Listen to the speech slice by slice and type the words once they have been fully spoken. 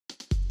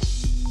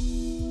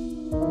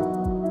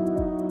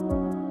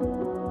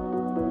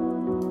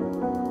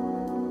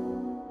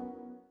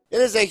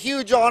is a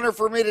huge honor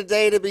for me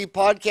today to be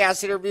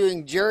podcast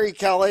interviewing Jerry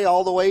Kelly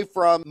all the way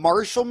from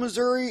Marshall,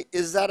 Missouri.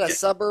 Is that a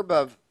suburb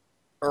of,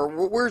 or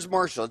where's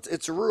Marshall?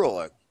 It's a rural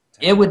town.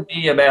 It would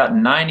be about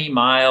 90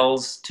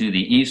 miles to the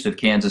east of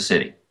Kansas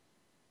City.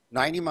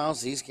 90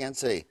 miles east, Kansas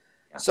City.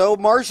 So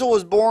Marshall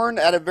was born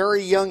at a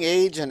very young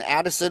age in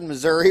Addison,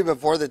 Missouri,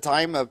 before the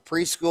time of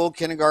preschool,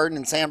 kindergarten,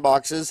 and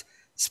sandboxes,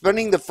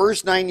 spending the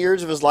first 9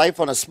 years of his life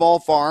on a small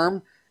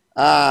farm.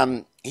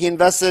 He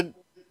invested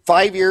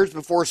 5 years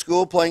before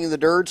school playing in the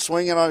dirt,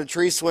 swinging on a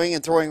tree swing,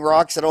 and throwing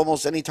rocks at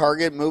almost any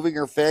target, moving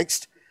or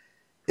fixed.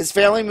 His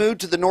family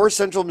moved to the north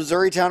central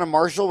Missouri town of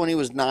Marshall when he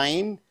was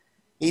 9.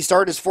 He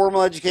started his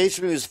formal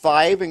education when he was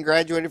 5 and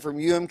graduated from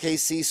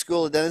UMKC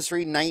School of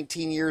Dentistry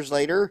 19 years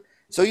later.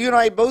 So you and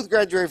I both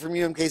graduated from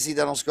UMKC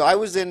Dental School. I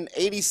was in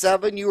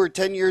 87. You were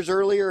 10 years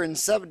earlier in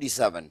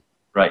 77.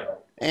 Right.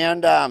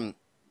 And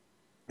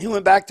he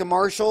went back to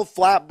Marshall,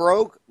 flat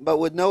broke, but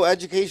with no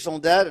educational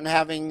debt and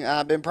having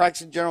been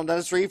practicing general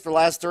dentistry for the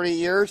last 30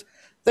 years.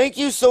 Thank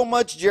you so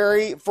much,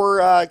 Jerry,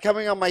 for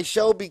coming on my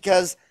show,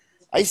 because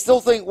I still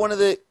think one of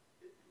the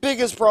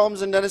biggest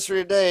problems in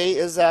dentistry today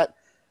is that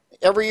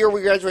every year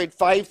we graduate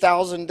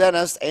 5,000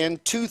 dentists,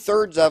 and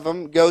 2/3 of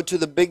them go to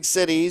the big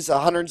cities,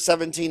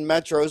 117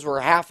 metros where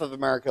half of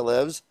America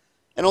lives,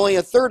 and only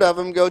 1/3 of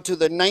them go to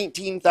the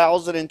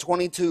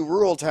 19,022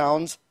 rural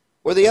towns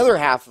where the other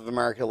half of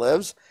America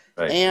lives.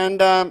 Right.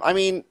 And, I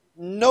mean,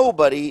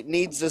 nobody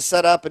needs to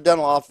set up a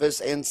dental office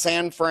in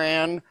San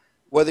Fran,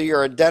 whether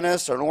you're a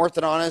dentist or an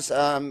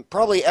orthodontist,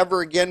 probably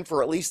ever again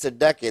for at least a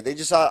decade. They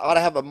just ought to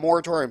have a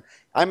moratorium.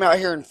 I'm out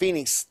here in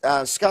Phoenix.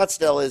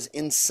 Scottsdale is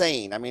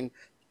insane. I mean,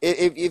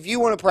 if you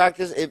want to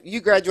practice, if you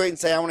graduate and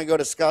say, I want to go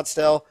to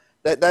Scottsdale,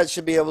 that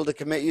should be able to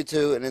commit you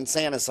to an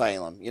insane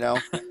asylum, you know?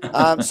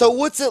 So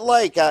what's it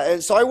like?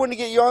 So I want to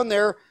get you on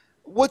there.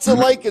 What's it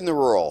like in the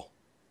rural?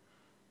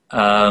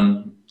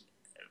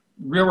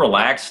 Real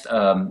relaxed.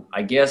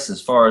 I guess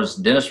as far as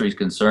dentistry is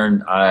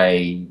concerned,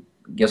 I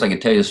guess I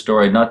could tell you a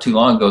story. Not too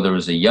long ago, there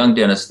was a young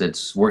dentist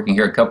that's working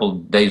here a couple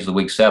of days of the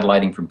week,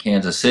 satelliting from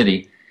Kansas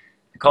City.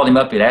 I called him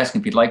up and asked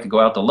him if he'd like to go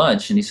out to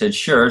lunch, and he said,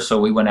 sure. So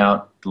we went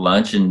out to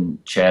lunch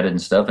and chatted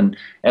and stuff. And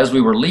as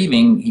we were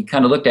leaving, he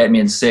kind of looked at me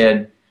and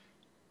said,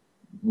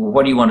 well,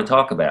 what do you want to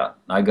talk about?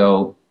 I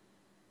go,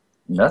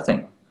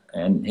 nothing.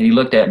 And he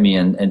looked at me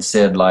and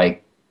said,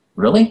 like,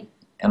 really?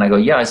 And I go,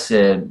 yeah. I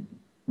said,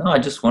 no, I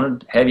just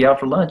wanted to have you out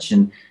for lunch.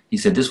 And he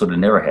said, this would have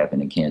never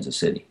happened in Kansas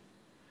City.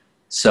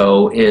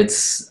 So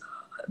it's,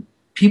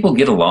 people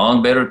get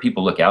along better.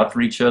 People look out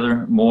for each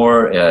other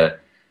more.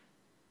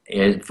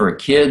 For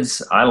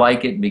kids, I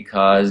like it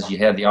because you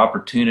have the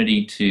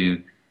opportunity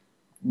to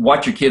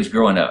watch your kids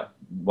growing up,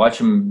 watch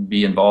them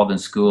be involved in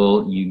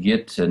school. You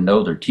get to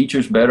know their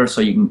teachers better,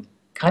 so you can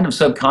kind of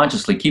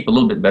subconsciously keep a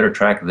little bit better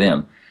track of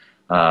them.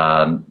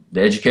 The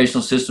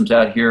educational systems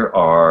out here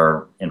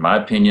are, in my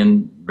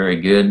opinion, very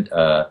good.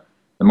 The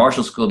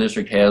Marshall School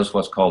District has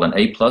what's called an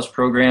A+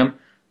 program,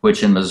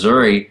 which in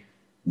Missouri,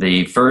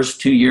 the first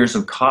 2 years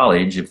of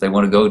college, if they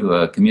want to go to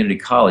a community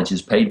college,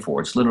 is paid for.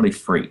 It's literally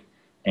free.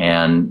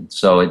 And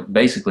so it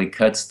basically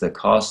cuts the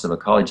cost of a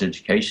college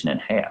education in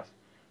half,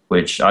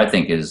 which I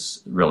think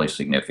is really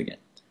significant.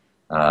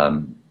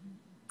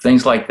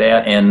 Things like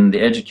that, and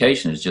the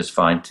education is just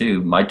fine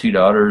too. My two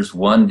daughters,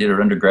 one did her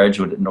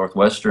undergraduate at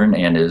Northwestern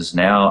and is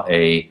now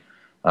a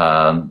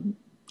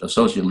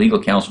associate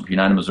legal counsel for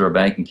United Missouri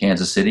Bank in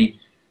Kansas City.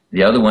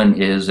 The other one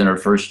is in her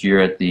first year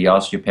at the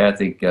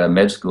osteopathic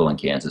med school in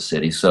Kansas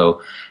City.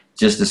 So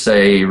just to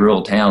say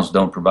rural towns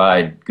don't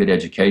provide good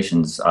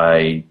educations,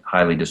 I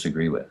highly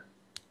disagree with.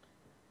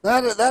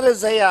 That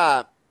is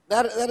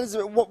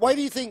why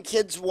do you think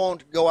kids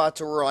won't go out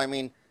to rural? I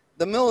mean,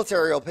 the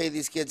military will pay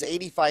these kids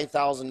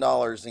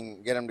 $85,000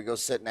 and get them to go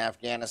sit in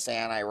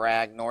Afghanistan,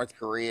 Iraq, North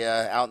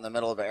Korea, out in the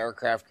middle of an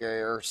aircraft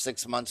carrier,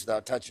 6 months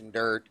without touching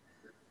dirt.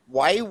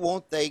 Why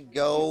won't they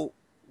go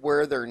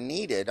where they're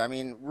needed? I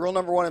mean, rule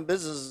number one in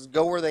business is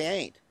go where they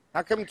ain't.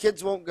 How come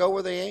kids won't go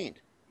where they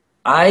ain't?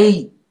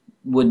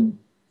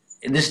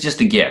 This is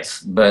just a guess,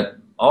 but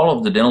all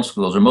of the dental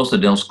schools, or most of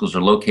the dental schools,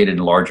 are located in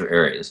larger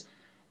areas.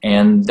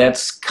 And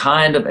that's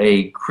kind of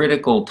a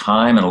critical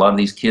time in a lot of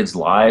these kids'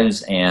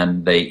 lives,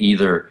 and they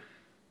either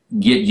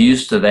get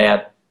used to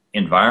that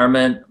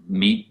environment,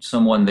 meet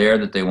someone there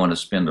that they want to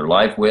spend their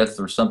life with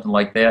or something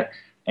like that,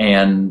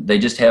 and they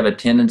just have a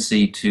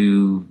tendency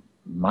to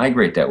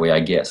migrate that way, I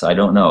guess. I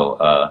don't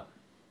know.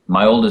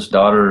 My oldest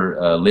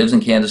daughter lives in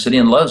Kansas City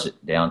and loves it.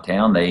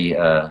 Downtown, they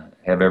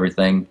have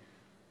everything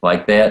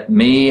like that.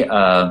 Me,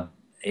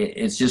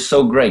 it's just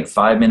so great.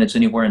 5 minutes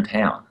anywhere in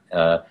town.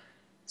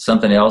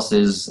 Something else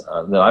is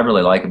that I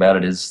really like about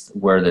it is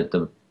where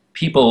the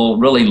people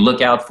really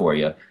look out for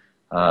you.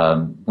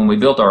 When we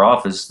built our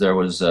office, there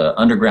was an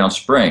underground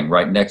spring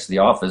right next to the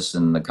office,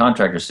 and the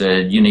contractor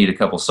said, you need a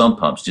couple sump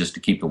pumps just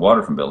to keep the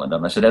water from building up.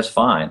 And I said, that's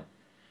fine.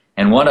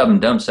 And one of them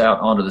dumps out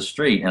onto the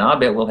street, and I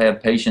bet we'll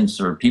have patients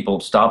or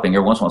people stopping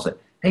every once in a while and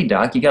say, hey,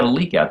 doc, you got a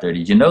leak out there.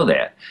 Did you know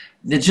that?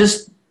 It's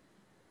just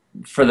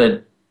for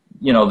the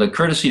you know, the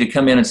courtesy to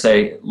come in and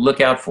say,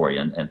 look out for you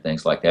and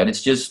things like that.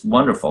 It's just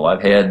wonderful.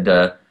 I've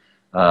had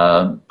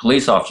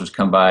police officers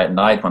come by at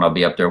night when I'll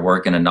be up there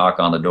working and knock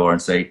on the door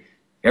and say,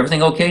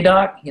 everything okay,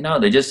 Doc? You know,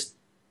 they just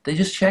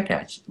check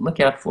at you,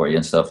 look out for you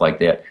and stuff like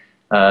that.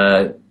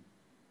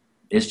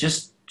 It's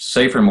just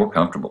safer and more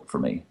comfortable for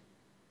me.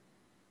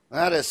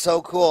 That is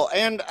so cool.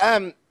 And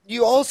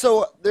you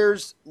also,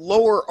 there's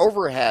lower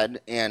overhead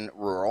in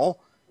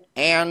rural,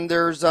 and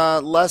there's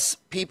less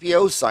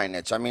PPO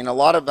signage. I mean, a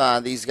lot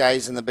of these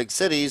guys in the big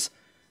cities,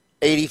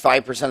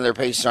 85% of their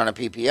patients are on a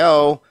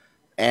PPO,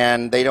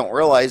 and they don't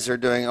realize they're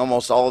doing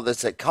almost all of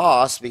this at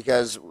cost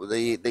because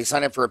they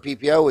sign up for a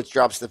PPO, which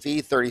drops the fee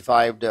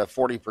 35 to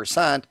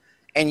 40%,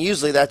 and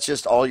usually that's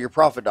just all your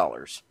profit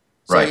dollars.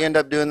 So Right. you end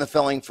up doing the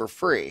filling for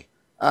free.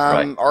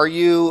 Right. Are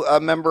you a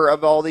member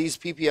of all these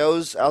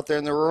PPOs out there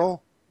in the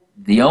rural?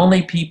 The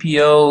only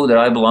PPO that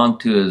I belong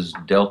to is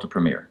Delta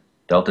Premier,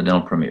 Delta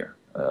Dental Premier.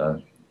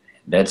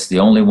 That's the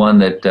only one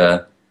that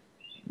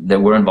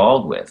that we're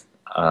involved with.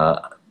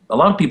 A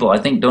lot of people, I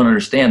think, don't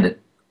understand that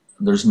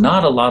there's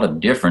not a lot of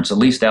difference, at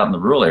least out in the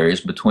rural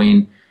areas,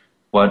 between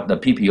what the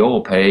PPO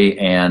will pay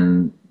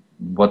and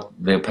what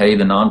they'll pay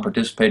the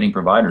non-participating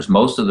providers.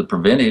 Most of the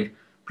preventive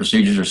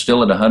procedures are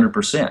still at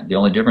 100%. The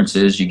only difference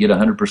is you get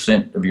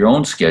 100% of your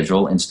own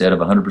schedule instead of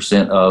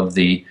 100% of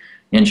the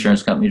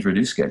insurance company's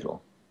reduced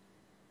schedule.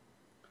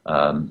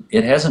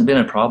 It hasn't been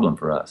a problem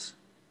for us.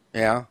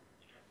 Yeah.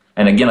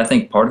 And again, I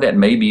think part of that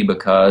may be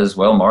because,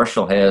 well,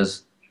 Marshall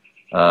has,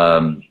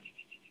 well,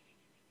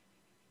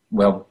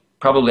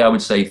 probably I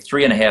would say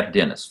 3.5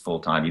 dentists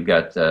full-time. You've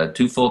got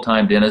 2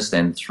 full-time dentists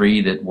and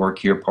 3 that work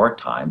here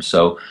part-time.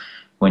 So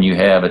when you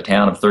have a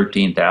town of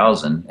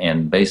 13,000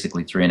 and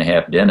basically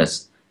 3.5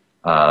 dentists,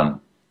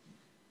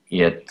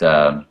 it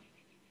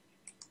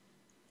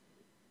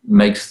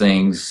makes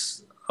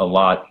things a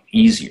lot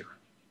easier.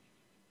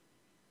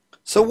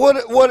 So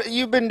what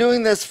you've been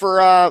doing this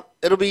for?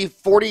 It'll be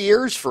 40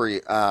 years for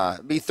you.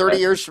 Be 30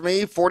 years for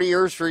me, 40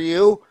 years for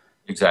you.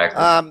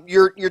 Exactly.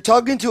 You're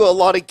talking to a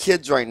lot of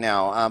kids right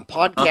now.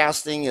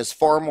 Podcasting is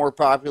far more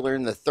popular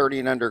in the 30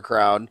 and under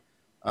crowd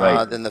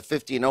Right. than the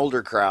 50 and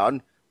older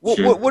crowd.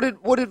 Sure.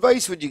 What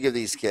advice would you give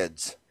these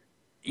kids?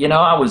 You know,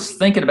 I was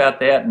thinking about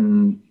that,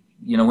 and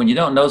you know, when you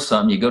don't know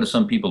something, you go to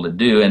some people that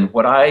do. And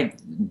what I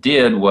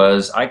did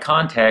was I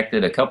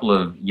contacted a couple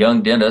of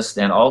young dentists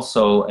and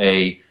also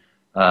a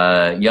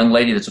young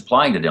lady that's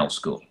applying to dental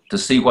school to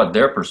see what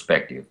their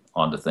perspective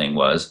on the thing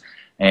was.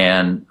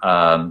 And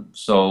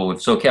so if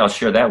it's okay, I'll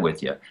share that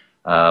with you.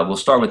 We'll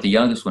start with the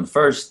youngest one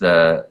first.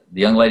 The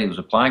young lady who was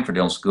applying for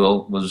dental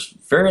school was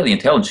fairly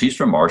intelligent. She's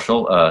from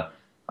Marshall.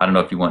 I don't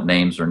know if you want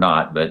names or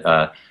not,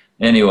 but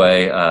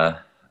anyway,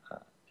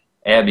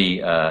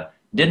 Abby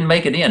didn't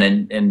make it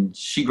in, and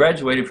she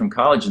graduated from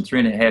college in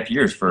 3.5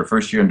 years for her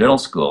first year in dental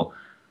school.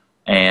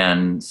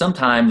 And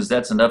sometimes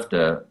that's enough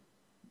to,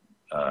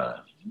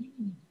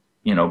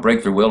 you know,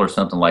 break their will or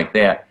something like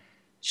that.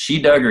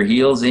 She dug her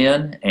heels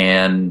in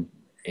and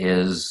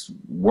is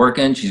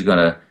working. She's going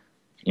to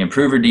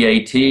improve her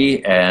DAT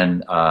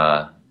and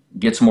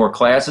get some more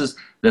classes.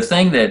 The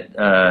thing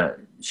that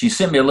she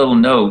sent me a little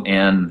note,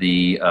 and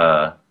the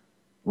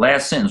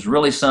last sentence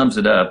really sums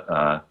it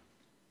up.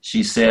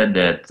 She said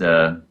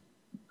that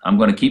I'm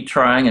going to keep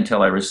trying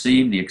until I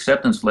receive the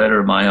acceptance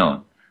letter of my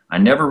own. I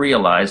never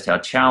realized how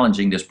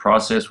challenging this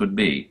process would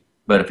be,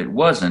 but if it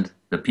wasn't,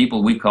 the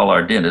people we call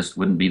our dentists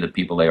wouldn't be the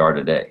people they are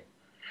today.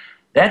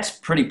 That's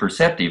pretty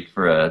perceptive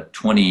for a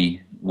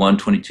 21,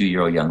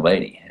 22-year-old young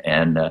lady,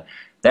 and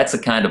that's the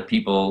kind of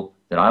people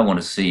that I want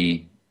to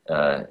see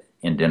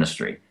in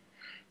dentistry.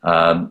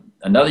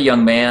 Another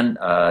young man,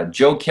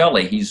 Joe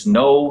Kelly, he's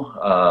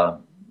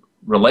no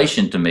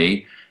relation to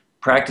me,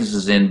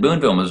 practices in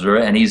Boonville,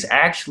 Missouri, and he's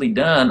actually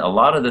done a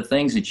lot of the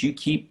things that you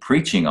keep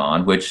preaching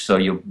on, which, so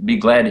you'll be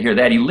glad to hear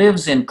that. He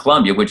lives in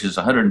Columbia, which is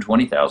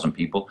 120,000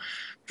 people,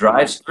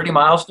 drives 30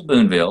 miles to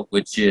Boonville,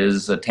 which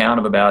is a town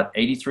of about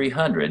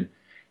 8,300,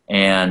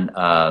 and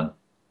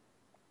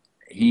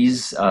he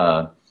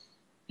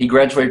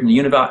graduated from the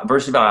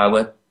University of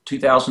Iowa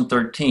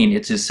 2013.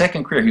 It's his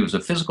second career. He was a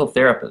physical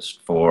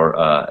therapist for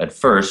at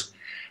first,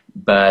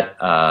 but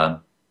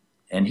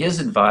and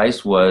his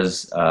advice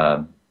was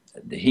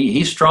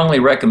he strongly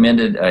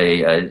recommended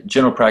a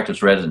general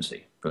practice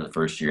residency for the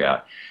first year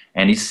out.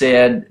 And he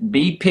said,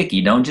 be picky,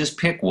 don't just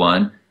pick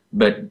one,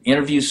 but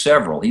interview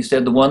several. He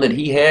said the one that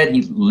he had,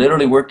 he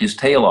literally worked his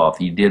tail off.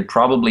 He did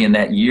probably in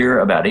that year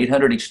about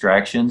 800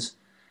 extractions,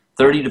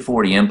 30 to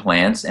 40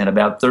 implants, and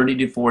about 30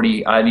 to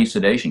 40 IV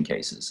sedation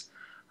cases.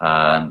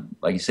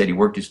 Like he said, he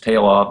worked his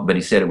tail off, but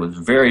he said it was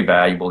very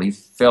valuable. He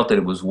felt that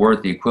it was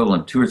worth the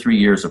equivalent of 2 or 3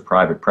 years of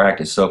private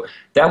practice. So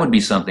that would be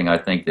something I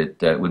think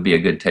that would be a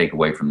good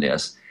takeaway from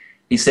this.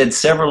 He said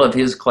several of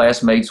his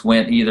classmates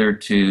went either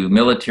to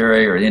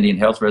military or Indian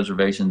health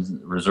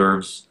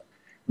reserves.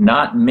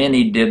 Not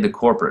many did the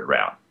corporate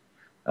route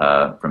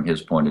from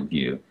his point of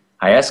view.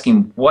 I asked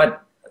him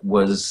what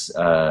was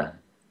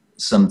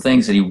some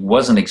things that he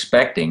wasn't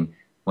expecting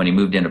when he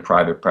moved into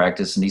private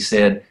practice, and he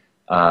said,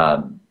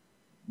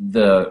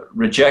 the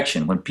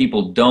rejection when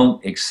people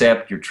don't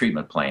accept your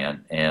treatment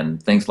plan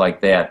and things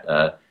like that.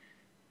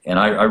 And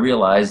I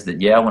realized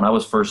that, yeah, when I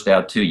was first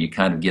out too, you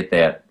kind of get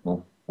that,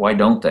 well, why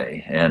don't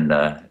they? And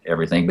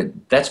everything. But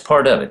that's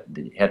part of it.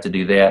 You have to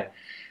do that.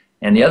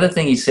 And the other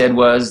thing he said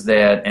was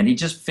that, and he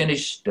just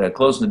finished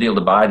closing the deal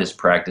to buy this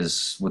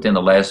practice within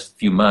the last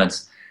few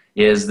months,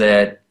 is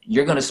that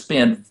you're going to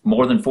spend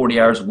more than 40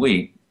 hours a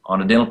week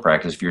on a dental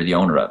practice if you're the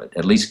owner of it,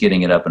 at least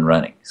getting it up and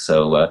running.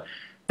 So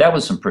that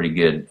was some pretty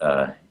good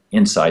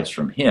insights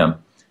from him.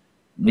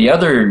 The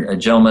other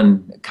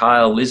gentleman,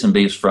 Kyle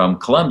Lisenby, is from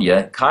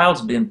Columbia.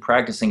 Kyle's been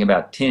practicing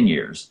about 10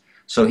 years,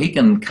 so he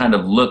can kind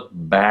of look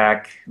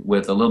back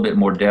with a little bit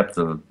more depth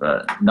of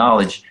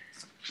knowledge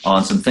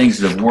on some things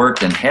that have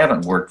worked and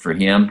haven't worked for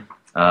him.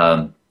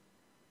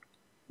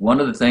 One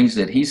of the things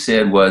that he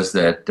said was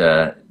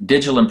that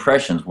digital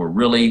impressions were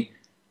really,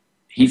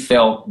 he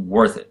felt,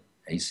 worth it.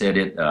 He said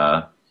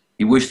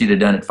he wished he'd have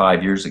done it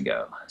 5 years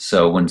ago.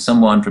 So when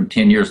someone from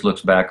 10 years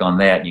looks back on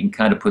that, you can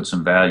kind of put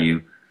some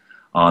value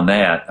on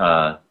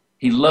that.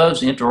 He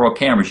loves intraoral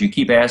cameras. You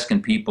keep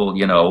asking people,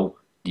 you know,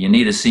 do you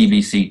need a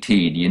CBCT?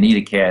 Do you need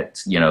a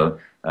CAT? You know,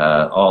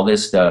 all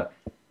this stuff.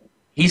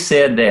 He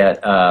said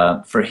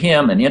that for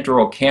him, an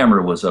intraoral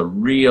camera was a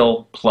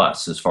real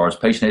plus as far as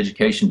patient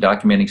education,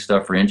 documenting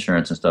stuff for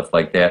insurance and stuff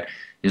like that.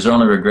 His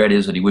only regret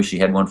is that he wished he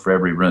had one for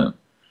every room.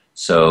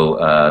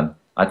 So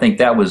I think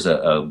that was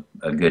a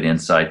good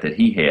insight that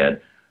he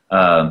had.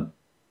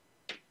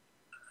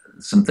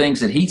 Some things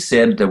that he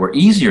said that were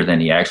easier than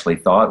he actually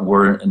thought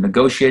were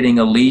negotiating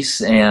a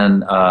lease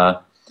and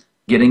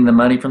getting the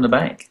money from the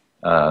bank,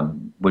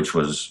 which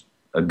was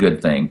a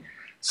good thing.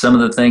 Some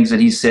of the things that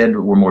he said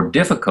were more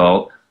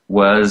difficult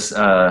was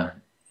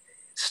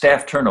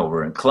staff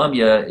turnover. And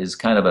Columbia is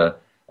kind of a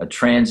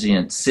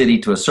transient city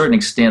to a certain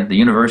extent. The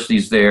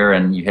university's there,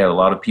 and you have a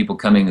lot of people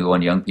coming and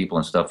going, young people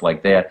and stuff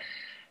like that.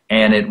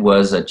 And it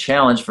was a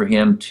challenge for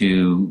him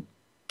to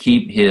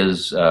keep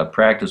his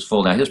practice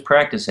full. Now, his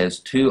practice has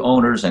 2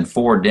 owners and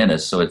 4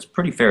 dentists, so it's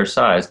pretty fair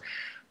size.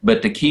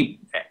 But to keep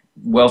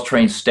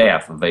well-trained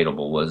staff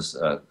available was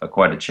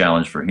quite a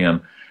challenge for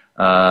him.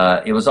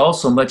 It was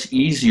also much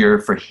easier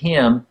for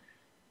him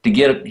to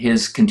get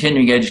his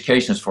continuing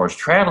education as far as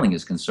traveling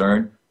is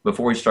concerned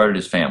before he started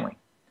his family.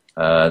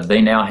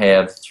 They now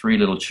have 3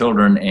 little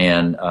children,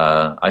 and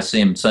I see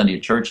them Sunday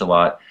at church a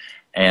lot,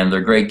 and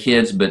they're great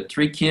kids, but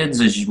 3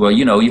 kids is, well,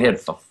 you know, you had,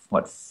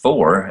 what,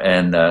 4,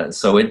 and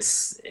so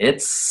it's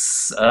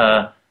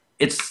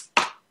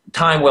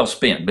time well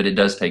spent, but it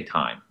does take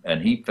time.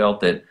 And he felt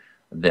that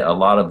a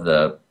lot of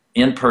the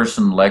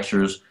in-person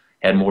lectures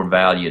had more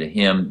value to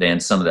him than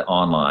some of the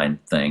online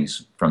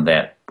things from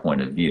that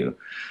point of view.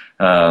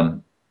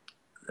 And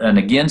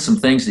again, some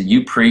things that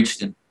you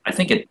preached, and I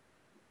think it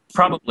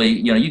probably,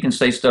 you know, you can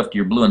say stuff to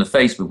you're blue in the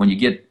face, but when you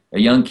get a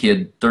young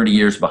kid 30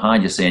 years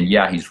behind you saying,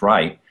 yeah, he's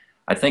right,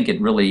 I think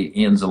it really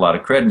ends a lot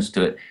of credence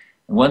to it.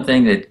 One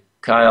thing that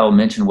Kyle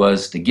mentioned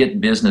was to get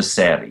business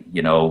savvy,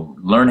 you know,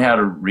 learn how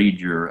to read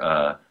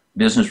your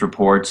business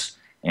reports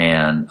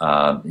and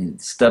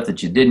stuff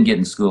that you didn't get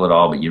in school at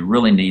all, but you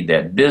really need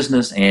that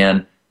business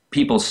and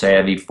people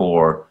savvy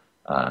for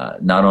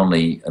not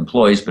only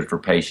employees, but for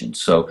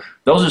patients. So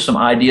those are some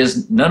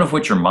ideas, none of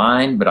which are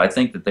mine, but I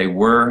think that they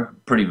were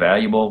pretty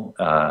valuable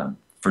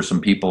for some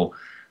people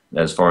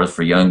as far as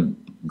for young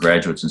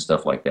graduates and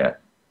stuff like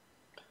that.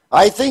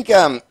 I think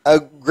a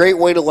great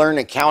way to learn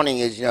accounting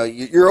is, you know,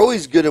 you're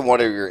always good in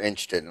whatever you're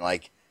interested in.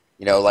 Like,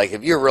 you know, like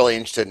if you're really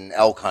interested in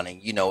elk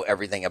hunting, you know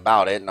everything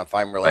about it. And if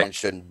I'm really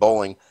interested in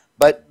bowling,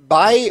 but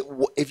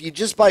if you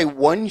just buy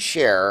 1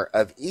 share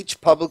of each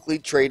publicly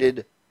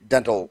traded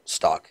dental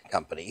stock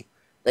company,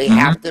 they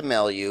have to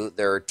mail you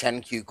their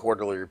 10Q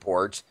quarterly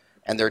reports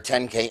and their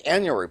 10K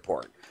annual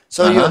report.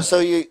 So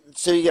you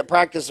get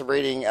practice of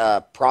reading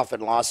a profit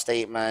and loss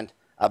statement,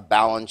 a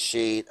balance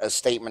sheet, a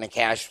statement of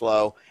cash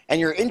flow, and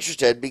you're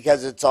interested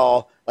because it's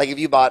all, like if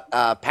you bought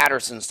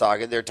Patterson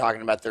stock, they're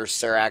talking about their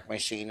Serac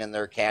machine and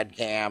their CAD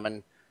CAM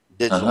and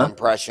digital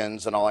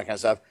impressions and all that kind of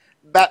stuff.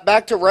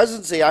 Back to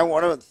residency,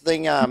 one of the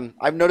thing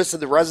I've noticed in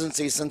the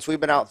residency since we've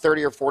been out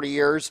 30 or 40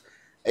 years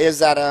is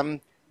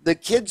that the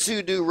kids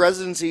who do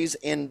residencies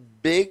in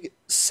big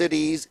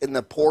cities in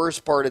the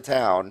poorest part of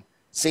town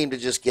seem to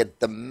just get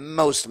the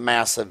most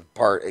massive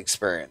part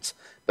experience.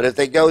 But if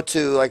they go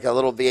to like a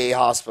little VA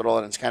hospital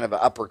and it's kind of an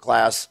upper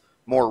class,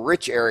 more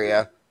rich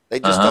area, they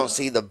just don't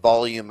see the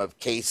volume of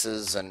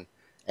cases. And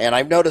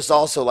I've noticed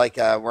also, like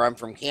where I'm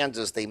from,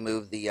 Kansas, they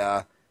moved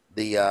the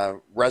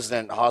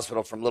resident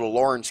hospital from Little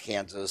Lawrence,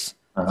 Kansas,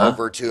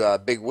 over to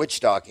Big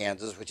Wichita,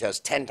 Kansas, which has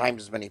 10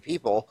 times as many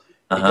people,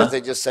 because they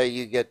just say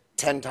you get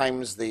 10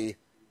 times the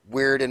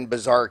weird and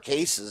bizarre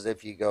cases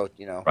if you go,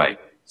 you know. Right.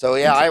 So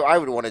yeah, I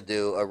would want to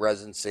do a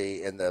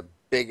residency in the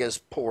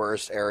biggest,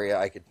 poorest area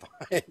I could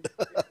find.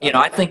 You know,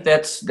 I think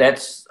that's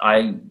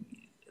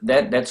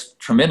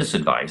tremendous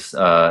advice.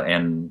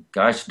 And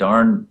gosh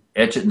darn,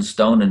 etch it in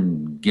stone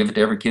and give it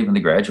to every kid when they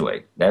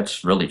graduate.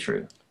 That's really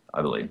true.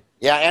 I believe.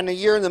 Yeah, and a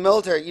year in the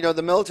military,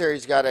 the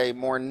military's got a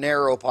more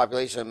narrow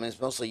population. I mean, it's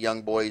mostly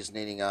young boys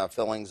needing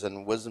fillings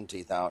and wisdom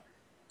teeth out.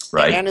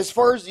 Right. And as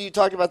far as you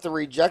talked about the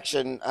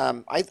rejection,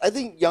 I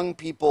think young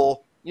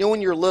people,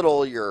 when you're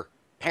little, your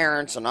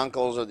parents and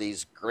uncles are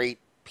these great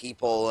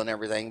people and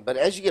everything. But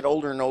as you get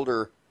older and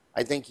older,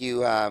 I think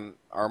you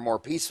are more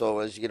peaceful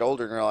as you get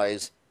older and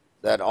realize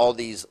that all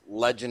these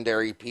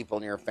legendary people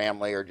in your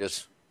family are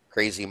just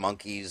crazy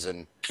monkeys.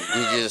 And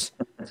you just,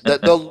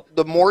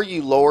 the more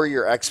you lower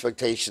your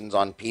expectations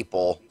on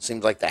people,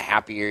 seems like the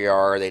happier you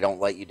are. They don't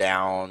let you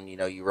down.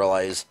 You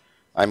realize,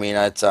 I mean,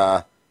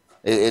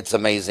 it's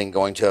amazing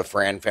going to a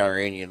Farran family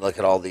reunion. Look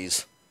at all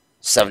these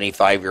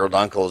 75-year-old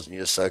uncles, and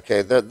you just say,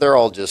 okay, they're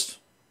all just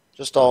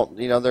all,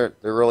 they're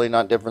really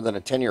not different than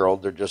a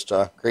 10-year-old. They're just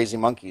crazy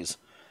monkeys.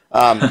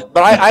 But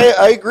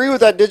I agree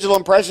with that digital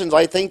impressions.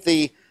 I think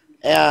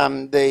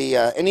and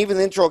even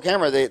the intro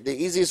camera, the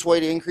easiest way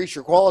to increase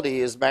your quality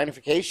is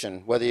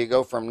magnification. Whether you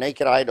go from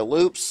naked eye to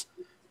loops,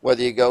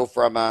 whether you go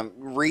from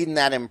reading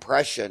that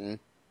impression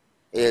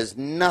is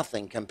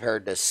nothing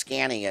compared to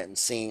scanning it and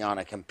seeing on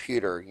a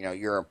computer.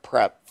 You're a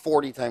prep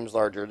 40 times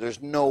larger.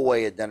 There's no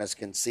way a dentist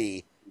can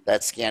see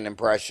that scanned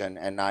impression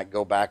and not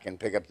go back and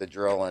pick up the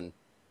drill and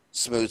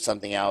smooth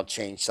something out,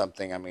 change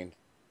something. I mean,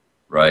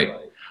 Right.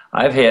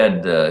 I've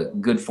had the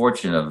good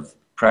fortune of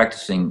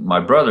practicing. My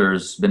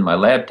brother's been my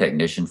lab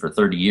technician for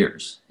 30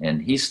 years,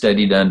 and he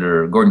studied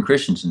under Gordon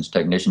Christensen's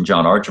technician,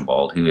 John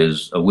Archibald, who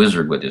is a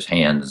wizard with his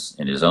hands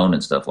and his own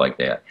and stuff like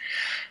that.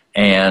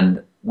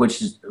 And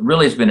which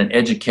really has been an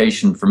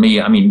education for me.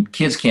 I mean,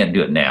 kids can't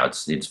do it now.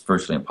 It's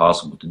virtually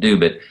impossible to do,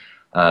 but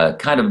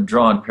kind of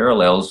drawing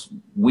parallels,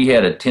 we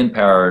had a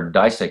 10-power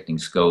dissecting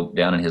scope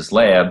down in his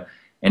lab,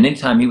 and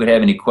anytime he would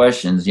have any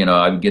questions,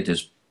 I would get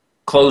this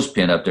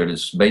clothespin up there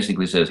that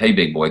basically says, hey,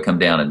 big boy, come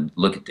down and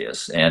look at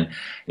this. And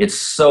it's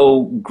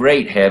so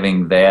great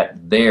having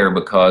that there,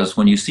 because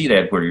when you see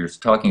that where you're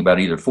talking about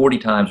either 40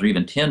 times or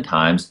even 10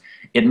 times,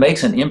 it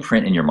makes an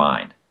imprint in your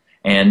mind.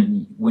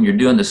 And when you're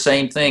doing the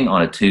same thing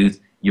on a tooth,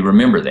 you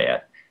remember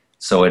that.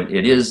 So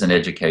it is an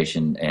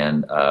education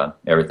and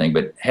everything.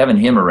 But having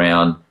him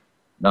around,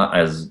 not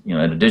as, in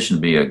addition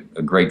to be a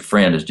great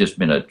friend, has just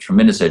been a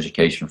tremendous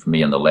education for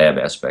me in the lab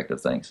aspect of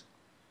things.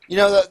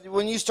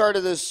 When you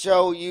started this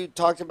show, you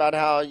talked about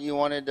how you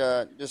wanted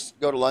to just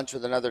go to lunch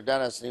with another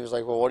dentist, and he was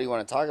like, well, what do you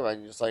want to talk about?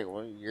 And you're just like,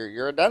 well,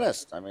 you're a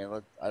dentist. I mean,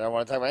 I don't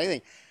want to talk about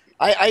anything.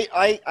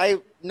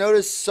 I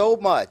noticed so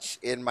much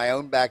in my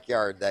own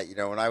backyard that,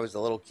 when I was a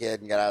little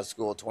kid and got out of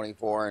school at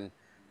 24, and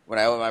when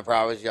I opened my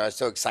practice, I was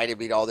so excited to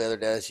meet all the other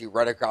dentists. You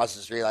run across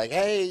the street like,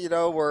 hey,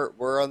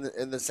 we're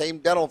in the same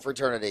dental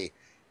fraternity.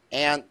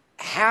 And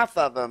half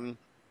of them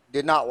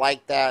did not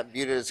like that,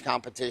 viewed it as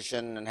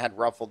competition, and had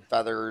ruffled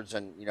feathers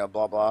and,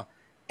 blah, blah.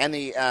 And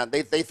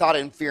they thought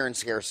in fear and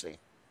scarcity.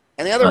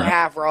 And the other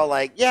half were all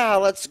like, yeah,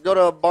 let's go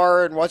to a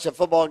bar and watch a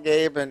football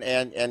game,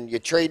 and you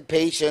trade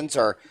patients,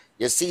 or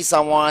you see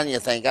someone, you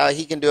think, oh,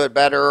 he can do it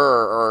better,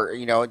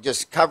 or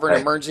just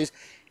covering emergencies.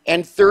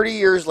 And 30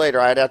 years later,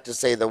 I'd have to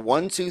say the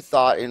ones who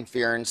thought in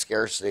fear and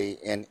scarcity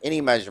in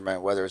any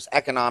measurement, whether it's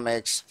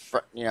economics,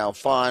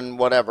 fun,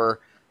 whatever,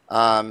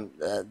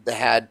 they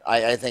had,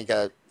 I think,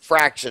 a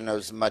fraction of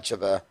as much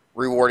of a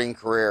rewarding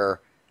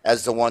career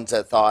as the ones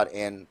that thought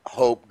in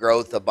hope,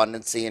 growth,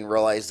 abundancy, and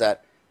realized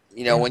that,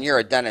 when you're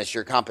a dentist,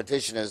 your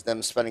competition is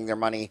them spending their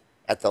money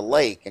at the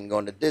lake and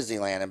going to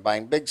Disneyland and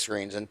buying big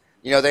screens. And,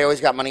 they always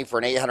got money for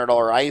an $800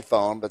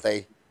 iPhone, but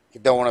they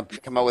don't want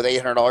to come up with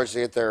 $800 to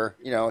get their,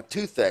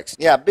 tooth fixed.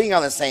 Yeah, being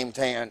on the same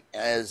team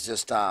is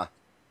just,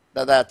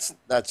 that's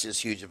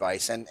just huge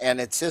advice. And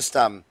it's just,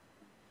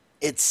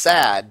 it's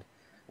sad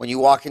when you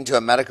walk into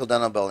a medical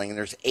dental building and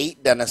there's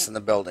 8 dentists in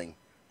the building,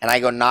 and I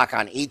go knock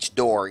on each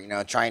door,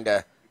 trying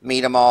to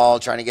meet them all,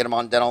 trying to get them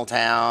on Dental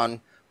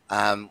Town,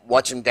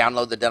 watch them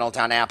download the Dental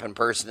Town app in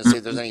person to see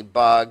if there's any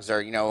bugs,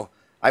 or,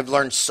 I've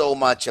learned so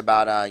much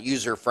about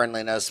user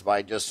friendliness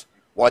by just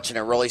watching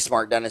a really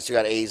smart dentist who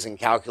got A's in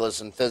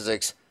calculus and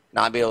physics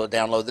not be able to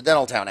download the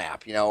Dental Town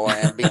app,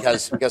 and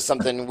because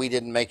something we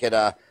didn't make it.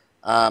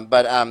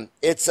 But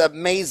it's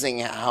amazing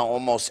how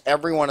almost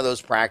every one of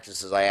those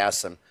practices, I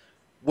asked them,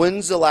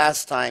 when's the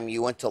last time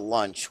you went to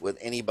lunch with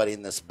anybody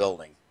in this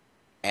building?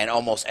 And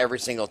almost every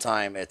single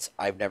time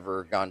I've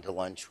never gone to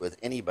lunch with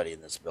anybody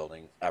in this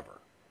building ever.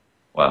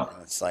 Wow.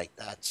 And it's like,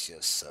 that's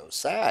just so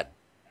sad.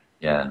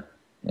 Yeah.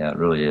 Yeah, it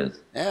really is.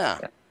 Yeah.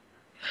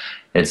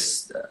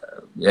 It's,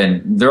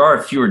 and there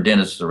are fewer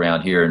dentists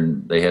around here,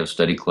 and they have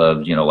study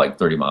clubs, like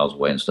 30 miles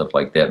away and stuff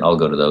like that, and I'll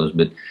go to those.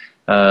 But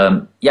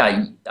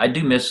yeah, I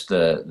do miss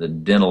the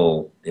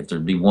dental. If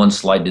there'd be one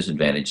slight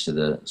disadvantage to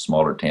the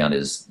smaller town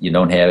is you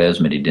don't have as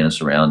many dentists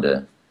around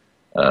to,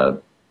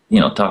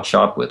 talk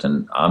shop with,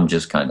 and I'm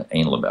just kind of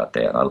anal about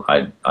that.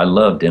 I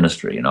love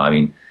dentistry, I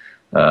mean,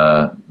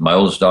 my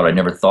oldest daughter, I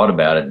never thought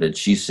about it, but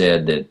she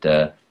said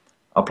that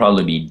I'll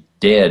probably be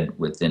dead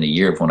within a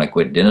year when I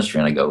quit dentistry.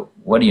 And I go,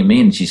 what do you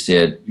mean? And she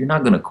said, you're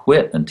not going to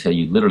quit until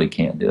you literally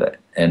can't do it.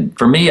 And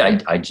for me,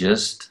 I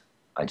just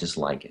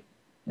like it.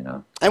 you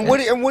know. And what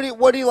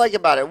do you like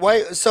about it?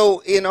 Why? So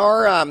in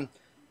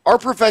our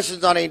profession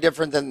is not any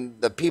different than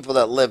the people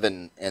that live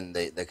in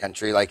the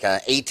country. Like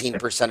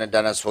 18% of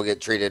dentists will get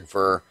treated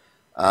for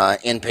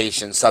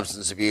inpatient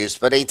substance abuse,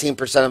 but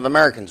 18% of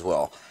Americans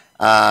will.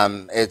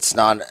 It's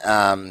not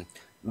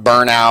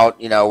burnout,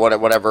 you know,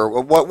 whatever.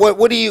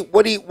 Why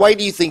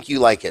do you think you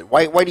like it?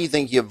 Why do you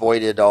think you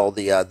avoided all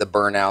the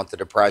burnout, the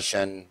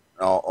depression,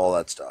 all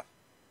that stuff?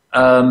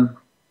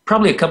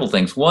 Probably a couple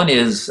things. One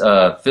is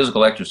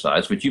physical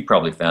exercise, which you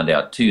probably found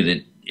out too,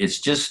 that it's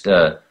just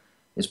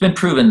it's been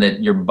proven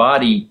that your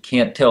body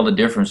can't tell the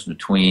difference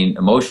between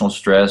emotional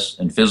stress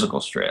and physical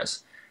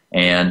stress.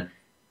 And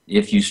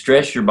if you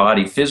stress your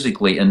body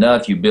physically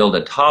enough, you build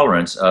a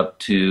tolerance up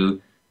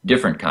to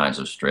different kinds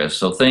of stress.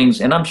 So things,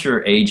 and I'm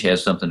sure age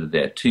has something to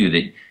that too,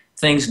 that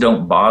things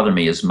don't bother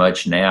me as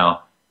much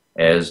now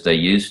as they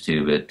used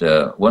to.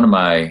 But one of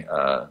my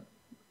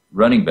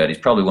running buddies,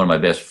 probably one of my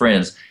best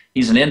friends,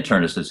 he's an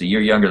internist that's a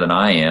year younger than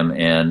I am,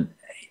 and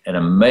an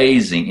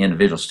amazing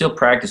individual, still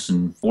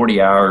practicing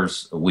 40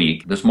 hours a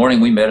week. This morning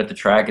we met at the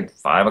track at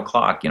 5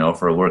 o'clock, you know,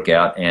 for a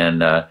workout.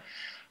 And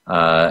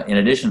in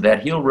addition to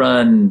that, he'll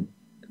run,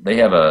 they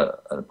have an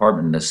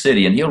apartment in the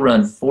city, and he'll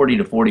run 40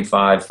 to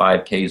 45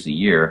 5Ks a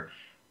year,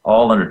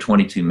 all under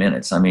 22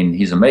 minutes. I mean,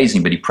 he's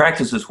amazing, but he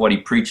practices what he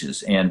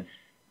preaches.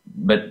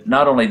 But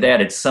not only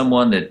that, it's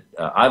someone that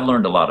I've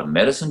learned a lot of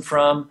medicine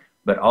from,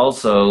 but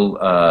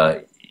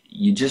also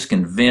you just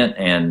can vent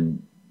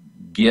and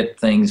get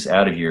things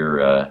out of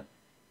your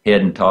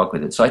head and talk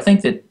with it. So I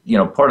think that, you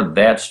know, part of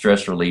that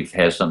stress relief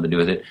has something to do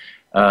with it.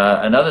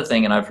 Another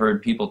thing, and I've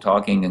heard people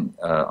talking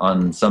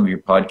on some of your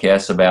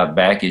podcasts about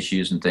back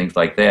issues and things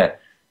like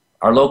that.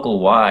 Our local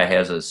Y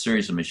has a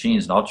series of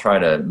machines, and I'll try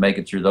to make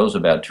it through those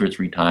about 2 or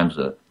 3 times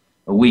a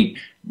week.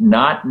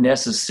 Not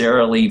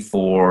necessarily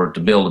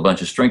to build a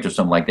bunch of strength or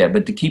something like that,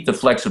 but to keep the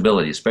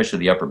flexibility, especially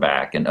the upper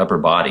back and upper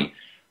body.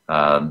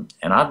 And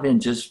I've been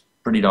just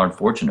pretty darn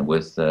fortunate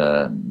with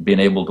being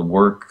able to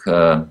work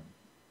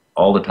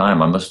all the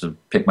time. I must have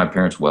picked my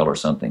parents well or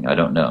something. I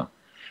don't know.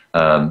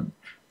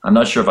 I'm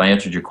not sure if I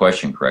answered your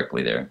question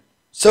correctly there.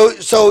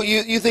 So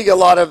you think a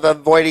lot of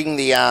avoiding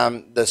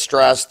the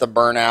stress, the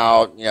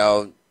burnout, you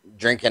know,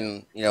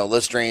 drinking, you know,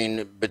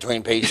 Listerine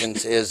between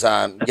patients is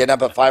getting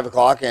up at 5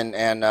 o'clock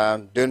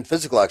and doing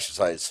physical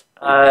exercise?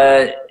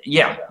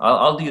 Yeah,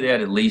 I'll do that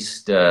at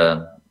least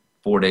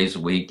 4 days a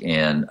week,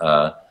 and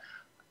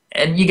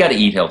you got to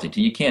eat healthy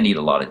too. You can't eat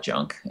a lot of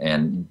junk.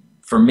 And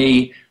for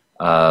me,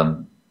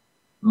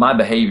 my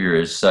behavior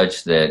is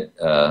such that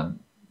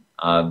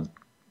I'm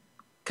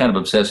kind of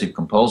obsessive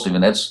compulsive,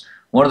 and that's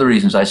one of the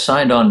reasons I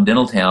signed on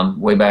Dentaltown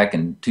way back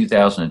in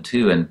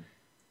 2002, and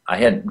I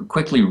had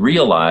quickly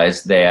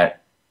realized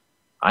that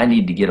I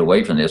need to get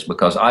away from this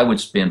because I would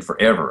spend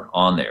forever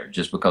on there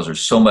just because there's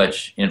so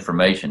much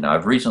information. Now,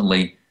 I've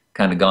recently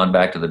kind of gone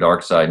back to the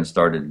dark side and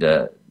started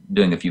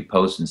doing a few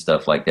posts and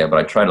stuff like that, but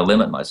I try to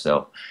limit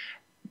myself.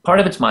 Part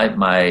of it's my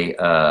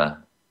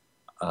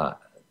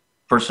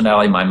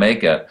personality, my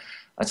makeup.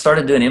 I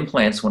started doing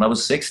implants when I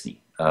was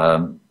 60.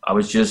 I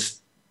was just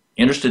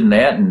interested in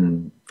that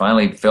and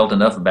finally felt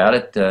enough about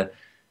it to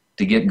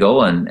get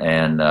going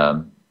and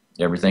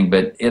everything.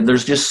 But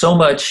there's just so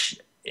much.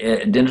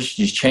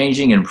 Dentistry is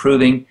changing,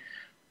 improving.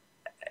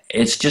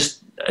 It's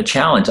just a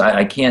challenge.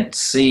 I can't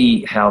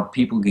see how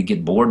people could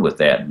get bored with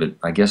that, but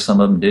I guess some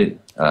of them do.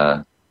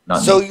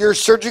 So you're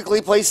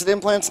surgically placing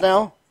implants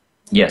now?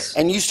 Yes.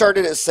 And you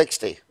started at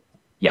 60?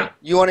 Yeah.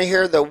 You want to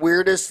hear the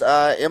weirdest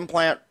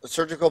implant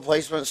surgical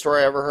placement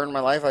story I ever heard in my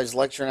life? I was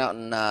lecturing out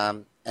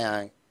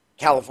in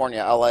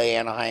California, LA,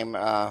 Anaheim,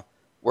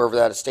 wherever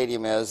that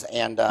stadium is,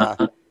 and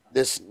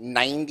this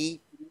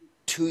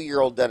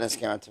 92-year-old dentist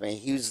came up to me.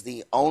 He was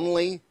the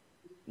only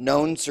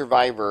known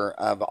survivor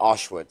of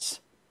Auschwitz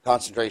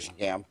concentration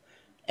camp,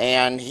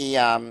 and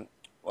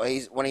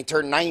when he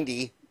turned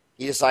 90,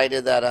 he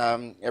decided that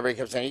everybody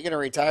kept saying, "You're going to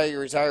retire, you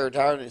retire,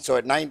 retire." And so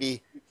at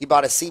 90, he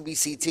bought a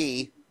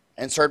CBCT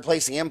and started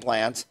placing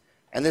implants.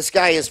 And this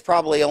guy is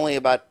probably only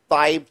about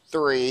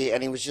 5'3",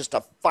 and he was just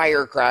a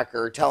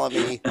firecracker telling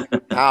me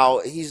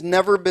how he's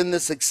never been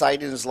this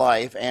excited in his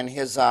life. And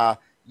his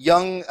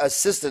young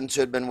assistants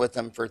who had been with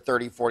him for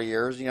 30, 40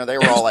 years, you know, they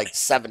were all like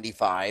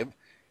 75.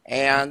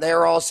 And they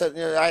were all sitting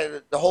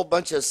there, the whole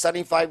bunch of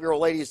 75-year-old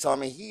ladies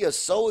telling me he is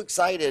so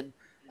excited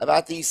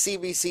about these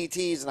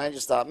CBCTs. And I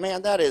just thought,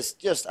 man, that is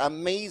just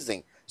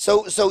amazing.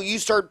 So you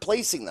started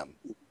placing them.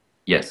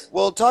 Yes.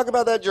 Well, talk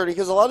about that journey,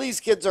 because a lot of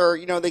these kids are,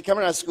 you know, they come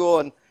out of school,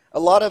 and a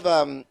lot of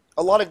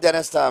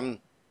dentists come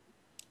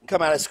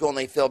out of school and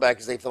they feel bad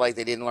because they feel like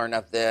they didn't learn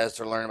enough this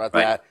or learn about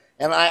that.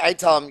 And I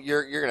tell them,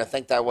 you're going to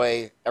think that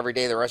way every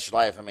day the rest of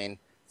your life. I mean,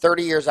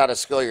 30 years out of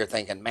school, you're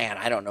thinking, man,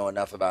 I don't know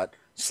enough about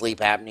sleep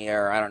apnea,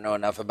 or I don't know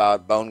enough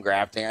about bone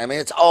grafting. I mean,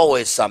 it's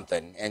always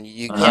something, and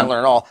you can't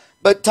learn all.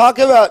 But talk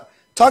to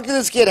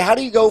this kid. How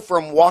do you go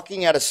from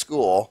walking out of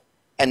school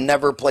and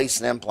never place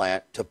an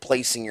implant to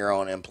placing your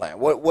own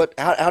implant?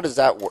 How does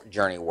that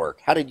journey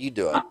work? How did you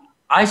do it?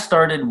 I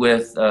started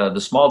with the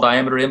small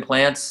diameter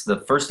implants. The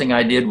first thing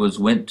I did was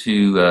went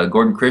to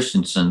Gordon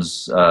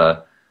Christensen's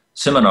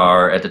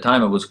seminar. At the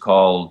time, it was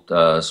called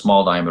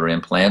small diameter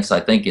implants. I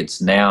think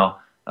it's now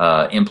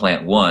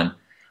Implant One.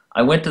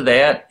 I went to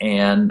that,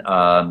 and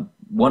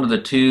one of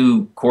the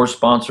two course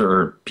sponsor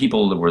or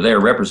people that were there,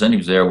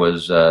 representatives there,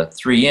 was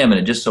 3M, and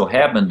it just so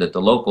happened that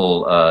the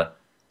local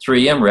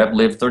 3M rep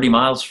lived 30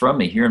 miles from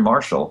me here in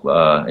Marshall,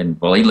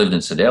 and well, he lived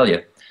in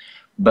Sedalia.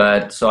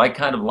 But so I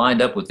kind of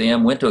lined up with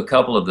them, went to a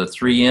couple of the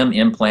 3M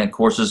implant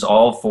courses,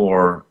 all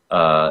for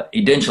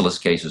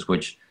edentulous cases,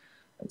 which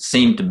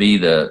seemed to be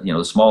the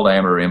small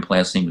diameter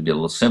implants seemed to be a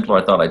little simpler.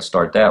 I thought I'd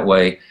start that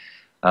way.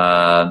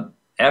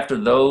 After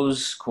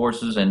those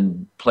courses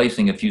and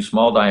placing a few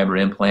small diameter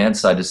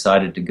implants, I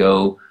decided to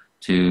go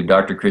to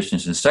Dr.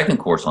 Christensen's second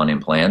course on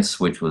implants,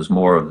 which was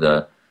more of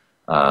the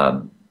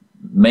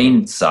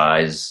main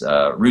size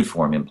root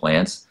form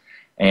implants.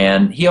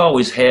 And he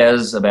always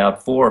has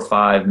about 4 or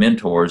 5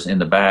 mentors in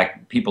the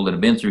back, people that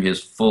have been through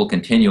his full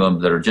continuum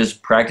that are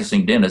just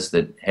practicing dentists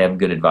that have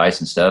good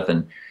advice and stuff.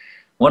 And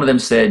one of them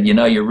said, you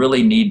know, you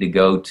really need to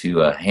go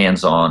to a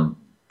hands-on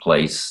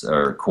place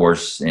or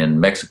course in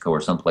Mexico or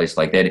someplace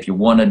like that if you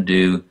want to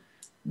do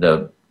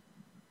the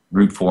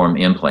root form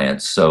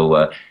implants.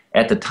 So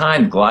at the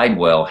time,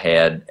 Glidewell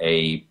had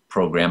a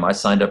program. I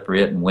signed up for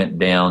it and went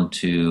down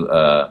to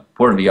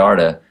Puerto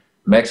Vallarta,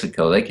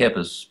 Mexico. They kept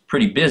us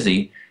pretty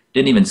busy.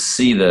 Didn't even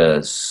see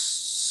the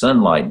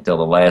sunlight until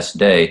the last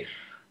day.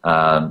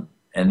 And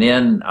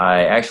then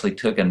I actually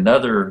took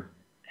another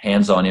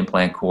hands-on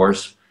implant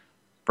course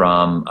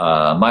from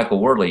Michael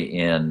Worley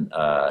in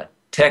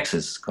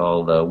Texas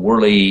called the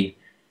Worley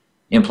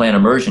Implant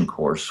Immersion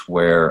course,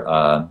 where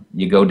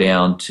you go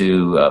down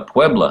to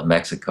Puebla,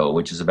 Mexico,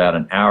 which is about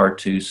an hour or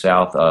two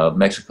south of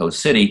Mexico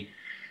City.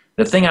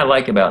 The thing I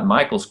liked about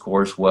Michael's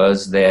course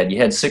was that you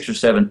had 6 or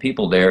 7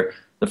 people there.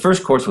 The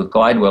first course with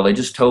Glidewell, they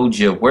just told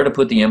you where to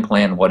put the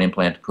implant and what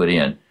implant to put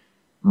in.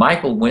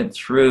 Michael went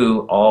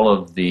through all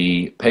of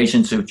the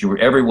patients that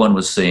everyone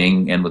was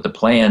seeing and with the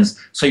plans,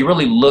 so you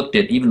really looked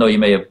at, even though you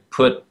may have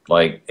put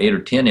like 8 or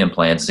 10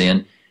 implants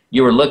in,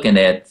 you were looking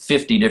at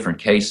 50 different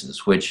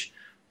cases, which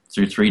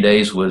through 3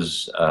 days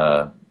was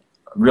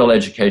real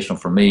educational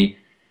for me.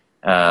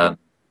 Then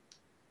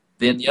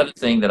the other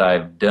thing that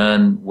I've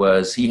done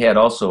was he had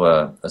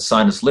also a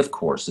sinus lift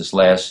course this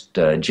last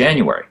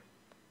January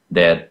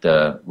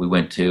that we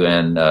went to,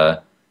 and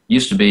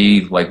used to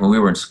be like when we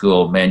were in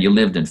school, man, you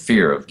lived in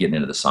fear of getting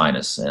into the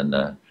sinus and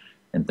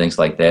things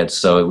like that.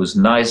 So it was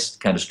nice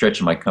kind of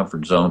stretching my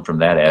comfort zone from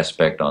that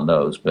aspect on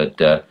those.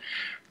 But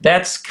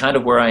that's kind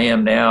of where I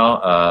am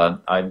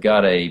now. I've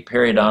got a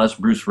periodontist,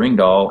 Bruce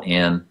Ringdahl,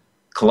 in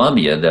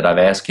Columbia that I've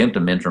asked him to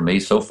mentor me.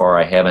 So far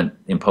I haven't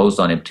imposed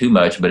on him too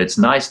much, but it's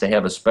nice to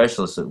have a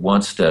specialist that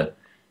wants to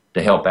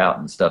help out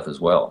and stuff as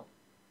well.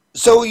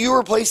 So you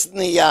were placing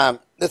the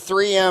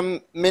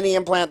 3M mini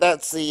implant.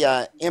 That's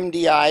the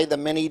MDI, the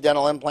mini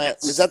dental implant.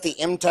 Is that the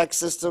MTech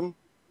system?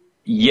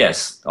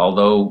 Yes,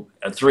 although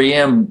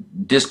 3M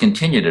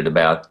discontinued it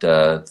about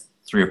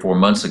 3 or 4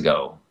 months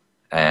ago,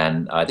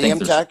 and I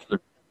think MTech?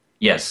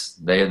 Yes,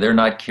 they're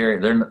not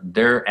carrying.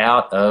 They're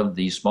out of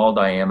the small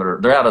diameter.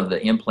 They're out of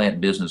the implant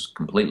business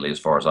completely, as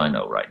far as I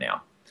know right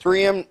now.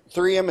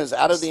 3M is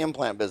out of the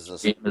implant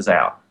business. It is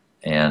out,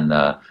 and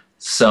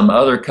some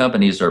other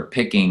companies are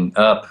picking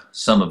up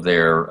some of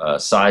their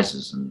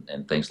sizes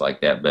and things like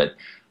that. But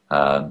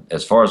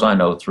as far as I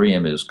know,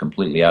 3M is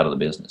completely out of the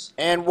business.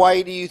 And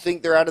why do you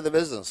think they're out of the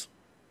business?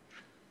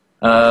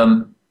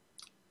 I'm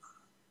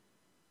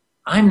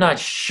not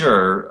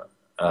sure.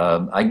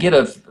 I get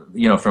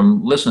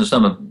from listening to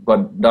some of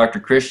what Dr.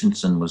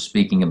 Christensen was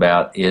speaking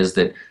about, is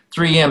that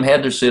 3M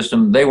had their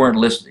system. They weren't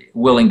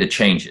willing to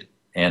change it,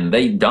 and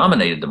they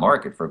dominated the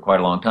market for quite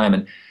a long time.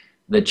 And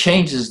the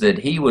changes that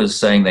he was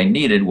saying they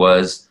needed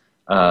was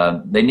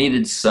they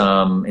needed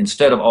some,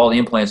 instead of all the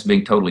implants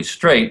being totally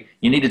straight,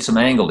 you needed some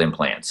angled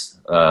implants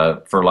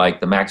for like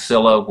the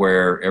maxilla,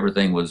 where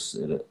everything was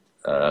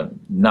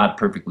not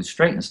perfectly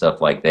straight and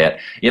stuff like that,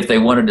 if they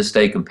wanted to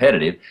stay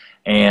competitive.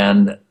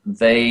 And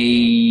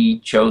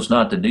they chose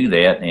not to do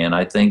that. And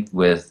I think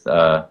with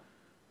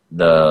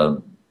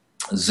the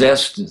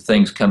Zest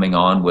things coming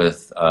on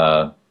with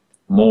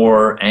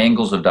more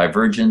angles of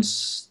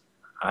divergence,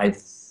 I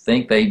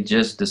think they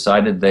just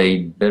decided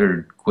they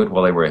better quit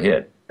while they were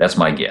ahead. That's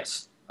my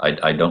guess.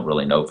 I don't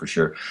really know for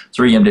sure.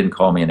 3M didn't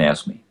call me and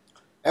ask me.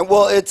 And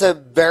well, it's a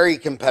very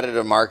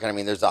competitive market. I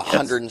mean, there's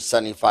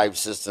 175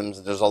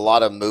 systems. There's a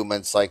lot of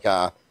movements. Like,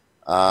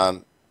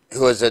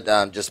 who is it?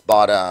 Just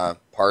bought a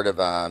part of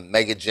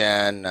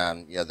Megagen.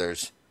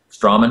 There's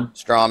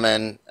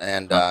Straumann,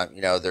 and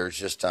there's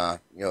just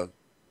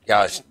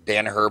gosh,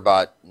 Danaher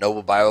bought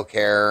Noble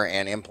Biocare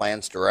and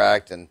Implants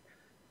Direct. And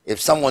if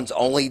someone's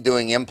only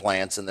doing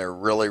implants and they're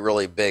really,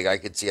 really big, I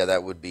could see how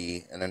that would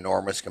be an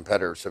enormous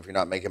competitor. So if you're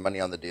not making money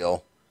on the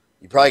deal,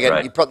 you probably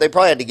got they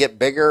probably had to get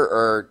bigger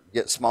or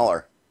get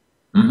smaller.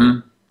 Mm-hmm.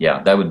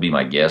 Yeah, that would be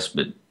my guess,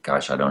 but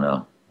gosh, I don't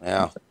know.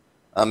 Yeah,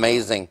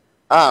 amazing.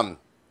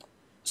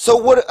 So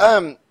what?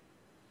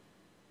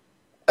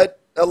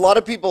 a lot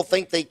of people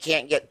think they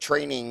can't get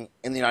training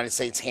in the United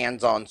States,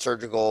 hands-on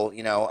surgical,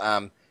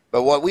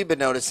 but what we've been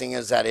noticing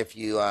is that if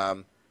you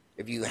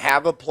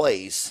have a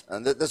place,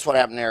 and this is what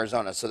happened in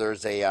Arizona. So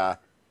there's a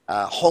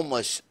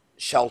homeless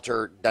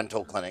shelter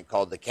dental clinic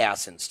called the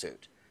Cass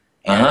Institute.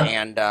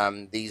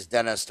 And these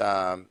dentists,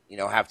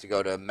 have to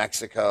go to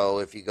Mexico.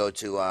 If you go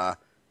to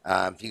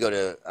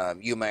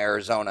Yuma,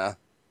 Arizona,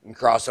 and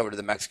cross over to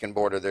the Mexican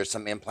border, there's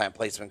some implant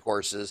placement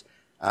courses.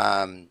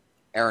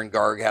 Aaron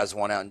Garg has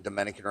one out in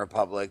Dominican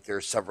Republic.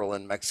 There's several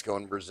in Mexico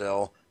and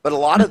Brazil. But a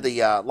lot of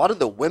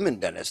the women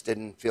dentists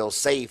didn't feel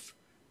safe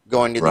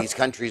going to these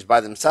countries by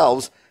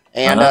themselves,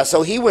 and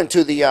so he went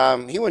to the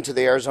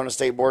Arizona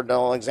State Board of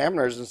Dental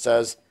Examiners and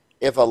says,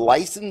 if a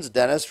licensed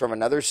dentist from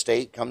another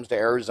state comes to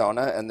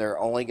Arizona and they're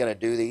only going to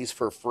do these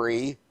for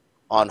free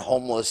on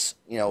homeless,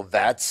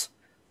 vets,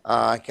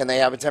 can they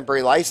have a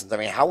temporary license? I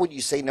mean, how would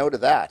you say no to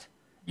that?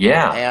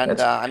 Yeah.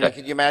 And I mean,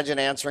 could you imagine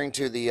answering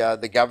to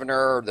the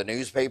governor or the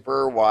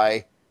newspaper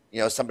why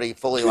somebody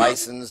fully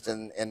licensed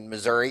in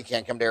Missouri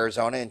can't come to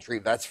Arizona and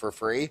treat vets for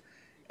free?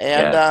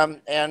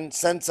 And and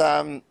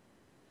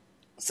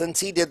since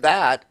he did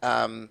that,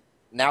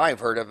 now I've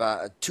heard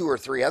of 2 or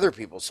 3 other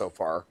people so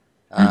far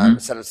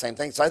said the same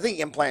thing. So I think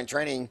implant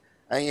training,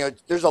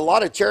 there's a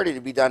lot of charity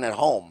to be done at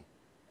home.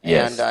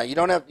 Yes. And you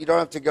don't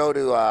have to go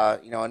to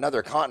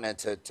another continent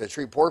to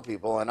treat poor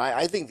people. And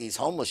I think these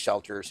homeless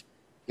shelters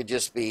could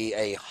just be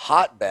a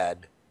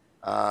hotbed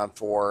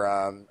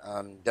for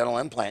dental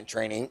implant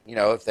training.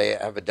 If they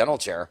have a dental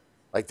chair,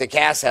 like the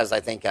Cass has, I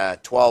think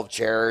 12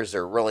 chairs.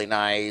 They're really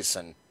nice,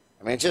 and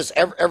I mean, it's just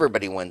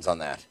everybody wins on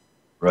that.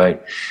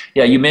 Right.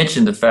 Yeah. You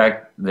mentioned the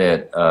fact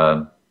that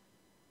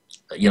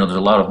there's a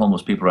lot of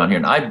homeless people around here,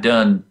 and I've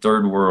done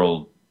third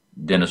world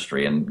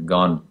dentistry and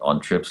gone on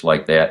trips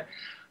like that.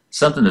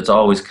 Something that's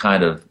always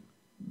kind of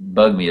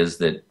bugged me is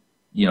that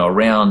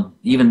around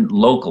even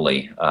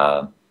locally.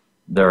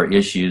 There are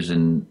issues,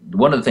 and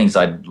one of the things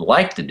I'd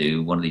like to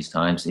do one of these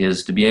times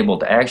is to be able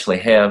to actually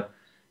have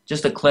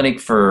just a clinic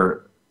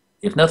for,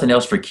 if nothing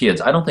else, for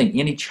kids. I don't think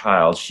any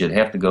child should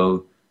have to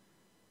go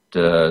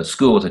to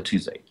school with a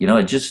toothache.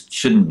 It just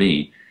shouldn't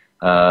be.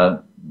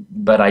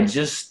 But I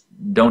just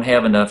don't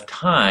have enough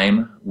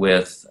time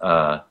with,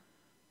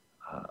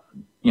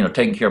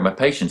 taking care of my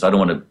patients. I don't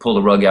want to pull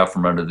the rug out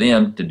from under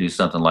them to do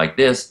something like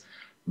this.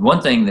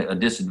 One thing, a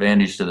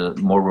disadvantage to the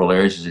more rural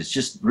areas is it's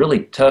just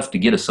really tough to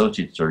get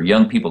associates or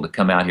young people to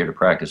come out here to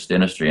practice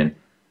dentistry. And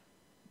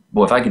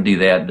boy, if I could do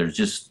that, there's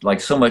just like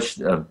so much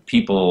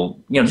people,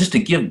 just to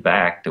give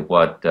back to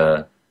what,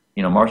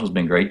 Marshall's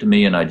been great to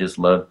me, and I just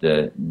love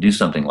to do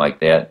something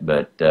like that.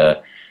 But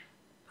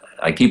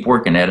I keep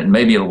working at it, and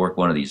maybe it'll work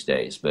one of these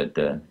days. But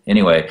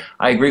anyway,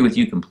 I agree with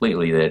you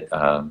completely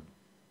that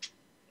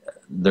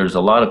there's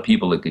a lot of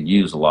people that could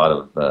use a lot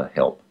of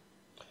help.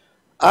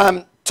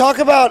 Talk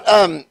about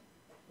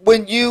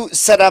when you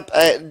set up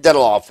a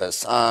dental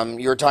office.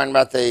 You were talking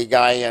about the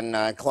guy in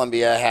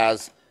Columbia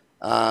has,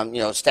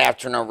 staff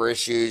turnover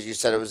issues. You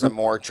said it was a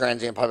more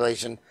transient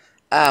population.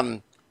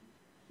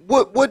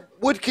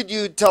 What could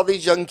you tell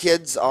these young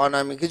kids on?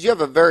 I mean, because you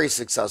have a very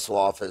successful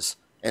office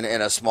in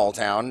a small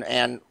town,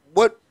 and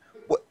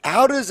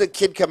how does a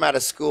kid come out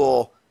of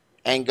school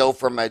and go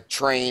from a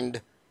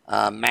trained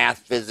math,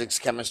 physics,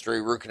 chemistry,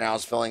 root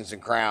canals, fillings,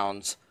 and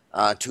crowns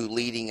to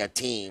leading a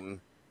team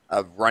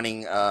of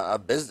running a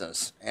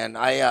business? And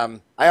I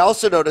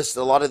also noticed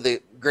a lot of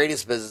the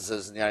greatest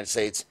businesses in the United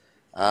States,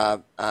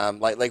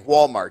 like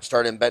Walmart,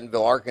 started in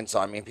Bentonville,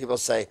 Arkansas. I mean, people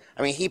say,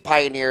 I mean, he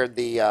pioneered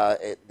the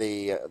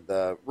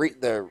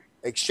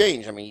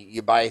exchange. I mean,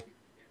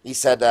 he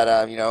said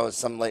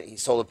that he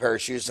sold a pair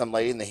of shoes to some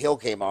lady and the heel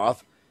came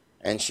off,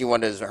 and she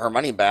wanted her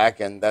money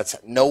back, and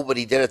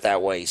nobody did it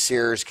that way.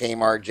 Sears,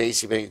 Kmart,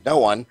 JCPenney, no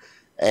one.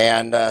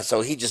 And so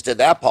he just did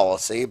that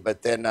policy.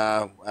 But then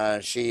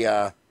she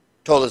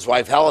told his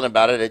wife Helen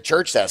about it at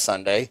church that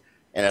Sunday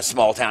in a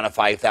small town of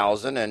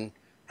 5,000. And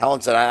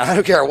Helen said, I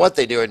don't care what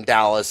they do in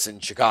Dallas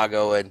and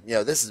Chicago, and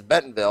this is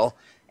Bentonville.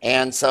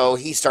 And so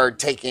he started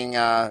taking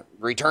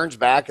returns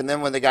back. And then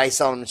when the guy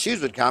selling him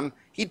shoes would come,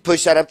 he'd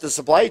push that up the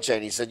supply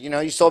chain. He said,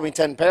 you sold me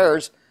 10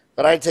 pairs,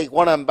 but I'd take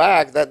one of them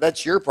back.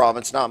 That's your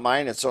problem. It's not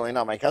mine. It's certainly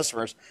not my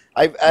customers.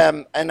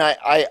 So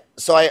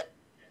I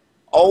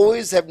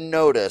always have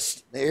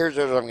noticed, here's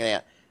what I'm getting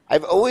at.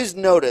 I've always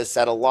noticed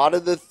that a lot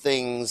of the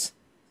things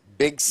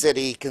big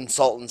city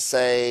consultants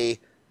say,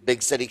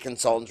 big city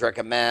consultants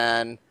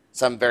recommend,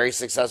 some very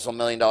successful $1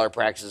 million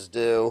practices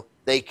do,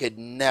 they could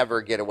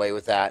never get away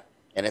with that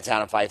in a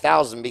town of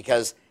 5,000,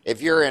 because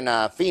if you're in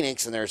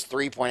Phoenix and there's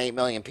 3.8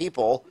 million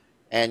people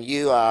and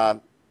you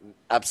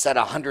upset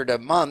 100 a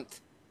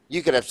month,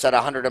 you could upset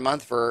 100 a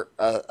month for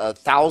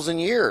 1,000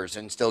 years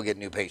and still get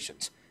new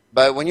patients.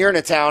 But when you're in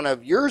a town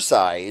of your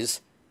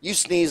size, you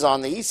sneeze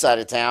on the east side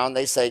of town,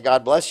 they say,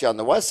 God bless you on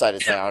the west side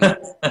of town.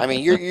 I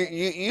mean,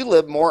 you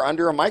live more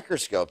under a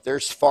microscope.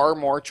 There's far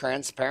more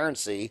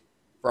transparency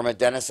from a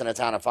dentist in a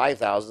town of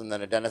 5,000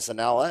 than a dentist in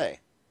LA.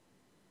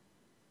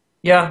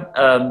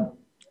 Yeah,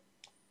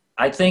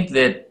 I think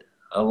that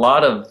a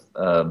lot of,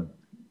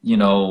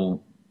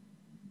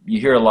 you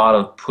hear a lot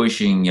of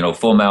pushing,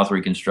 full mouth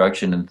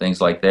reconstruction and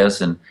things like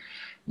this. And,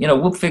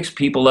 we'll fix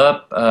people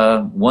up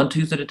one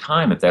tooth at a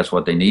time if that's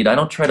what they need. I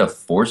don't try to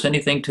force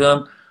anything to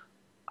them.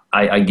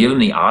 I give them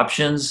the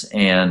options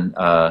and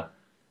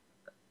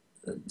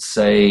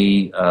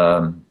say,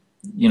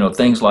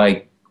 things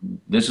like,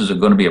 this is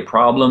going to be a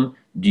problem.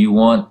 Do you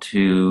want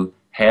to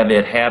have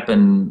it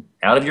happen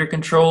out of your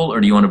control, or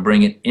do you want to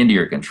bring it into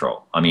your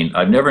control? I mean,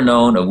 I've never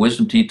known a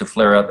wisdom teeth to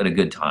flare up at a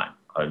good time.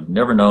 I've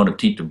never known a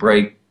teeth to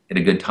break at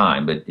a good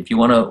time. But if you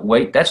want to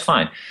wait, that's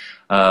fine.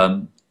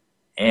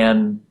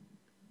 And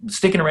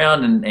sticking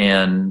around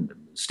and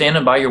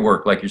standing by your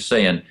work, like you're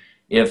saying,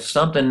 if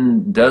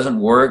something doesn't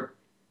work,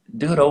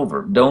 do it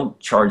over. Don't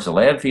charge the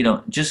lab fee.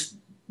 Don't just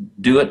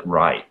do it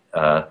right.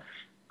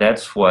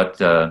 That's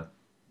what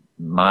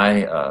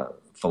my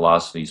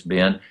philosophy's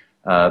been.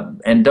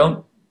 And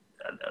don't.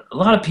 A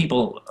lot of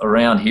people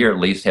around here, at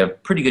least,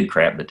 have pretty good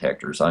crap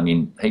detectors. I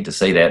mean, hate to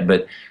say that,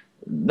 but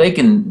they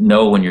can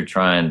know when you're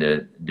trying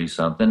to do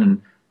something.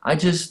 And I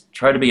just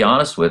try to be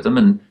honest with them.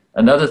 And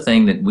another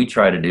thing that we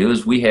try to do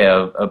is we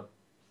have,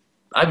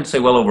 I would say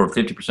well over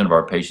 50% of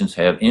our patients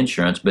have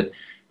insurance, but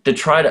to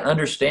try to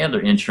understand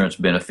their insurance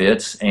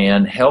benefits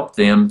and help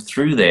them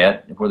through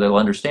that where they'll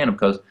understand them.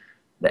 Because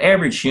the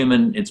average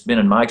human, it's been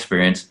in my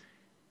experience,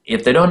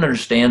 if they don't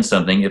understand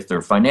something, if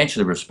they're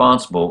financially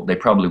responsible, they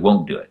probably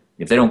won't do it.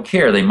 If they don't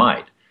care, they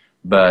might.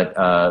 But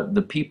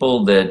the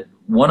people that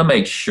want to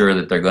make sure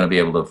that they're going to be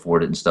able to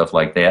afford it and stuff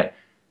like that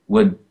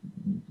would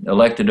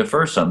elect to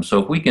defer something.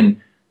 So if we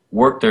can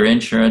work their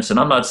insurance, and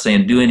I'm not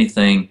saying do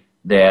anything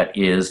that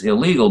is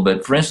illegal,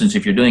 but for instance,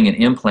 if you're doing an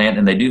implant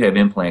and they do have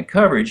implant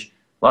coverage,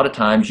 a lot of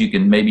times you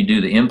can maybe do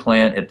the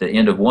implant at the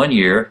end of 1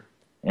 year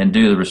and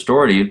do the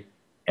restorative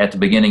at the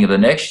beginning of the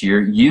next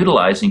year,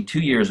 utilizing 2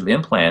 years of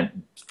implant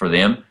for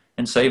them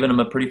and saving them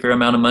a pretty fair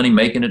amount of money,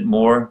 making it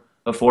more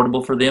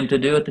affordable for them to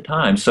do at the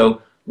time.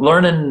 So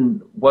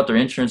learning what their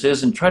insurance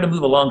is and try to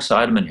move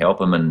alongside them and help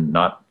them and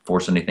not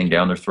force anything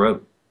down their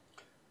throat.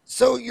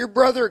 So your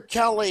brother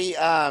Kelly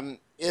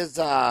is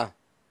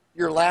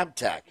your lab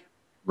tech.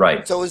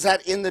 Right. So is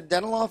that in the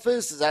dental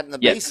office? Is that in the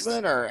Yes.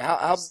 basement, or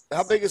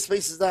how big a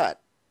space is that?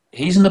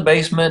 He's in the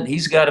basement.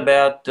 He's got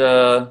about,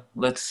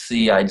 let's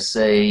see, I'd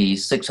say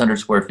 600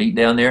 square feet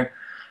down there.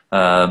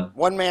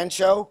 One man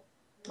show?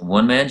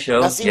 One man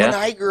show, Now, see, yeah. when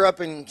I grew up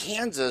in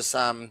Kansas,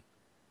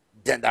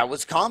 that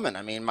was common.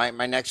 I mean, my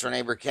next door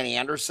neighbor, Kenny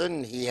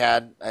Anderson, he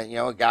had,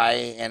 a guy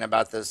in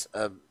about this,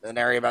 an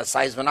area about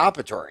size of an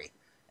operatory,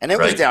 and it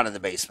was Right. down in the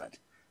basement.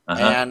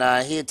 Uh-huh.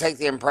 And he'd take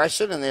the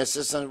impression, and the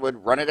assistant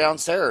would run it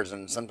downstairs,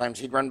 and sometimes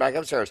he'd run back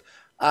upstairs.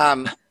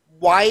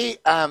 Why,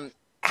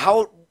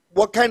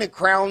 what kind of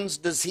crowns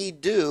does he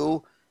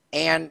do?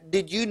 And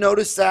did you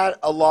notice that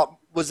a lot?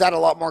 Was that a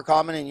lot more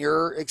common in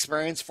your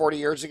experience 40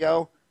 years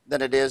ago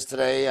than it is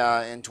today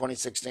in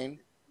 2016?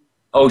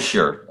 Oh,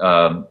 sure.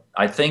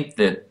 I think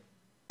that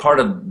part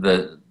of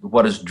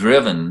what has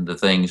driven the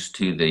things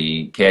to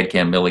the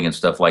CAD/CAM milling and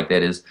stuff like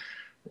that is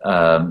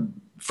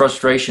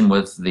frustration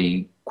with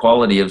the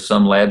quality of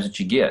some labs that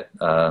you get.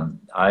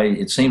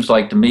 It seems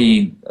like to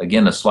me,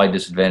 again, a slight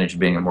disadvantage of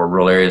being in more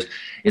rural areas,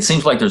 it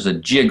seems like there's a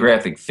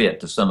geographic fit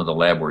to some of the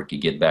lab work you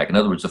get back. In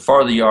other words, the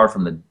farther you are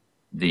from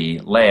the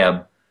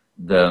lab,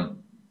 the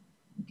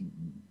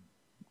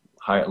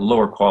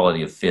lower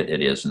quality of fit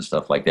it is and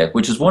stuff like that,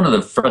 which is one of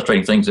the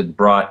frustrating things that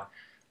brought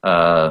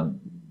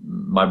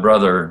my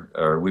brother,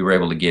 or we were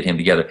able to get him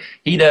together.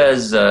 He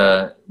does,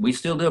 we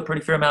still do a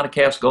pretty fair amount of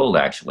cast gold,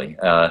 actually.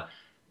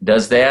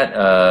 Does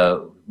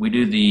that. We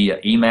do the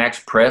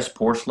Emax press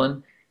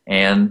porcelain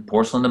and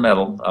porcelain to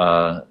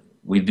metal.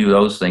 We do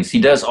those things. He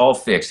does all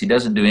fixed. He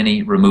doesn't do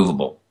any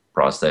removable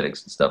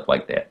prosthetics and stuff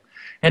like that.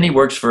 And he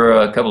works for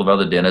a couple of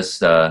other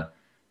dentists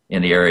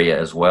in the area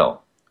as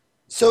well.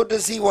 So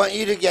does he want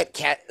you to get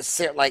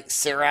like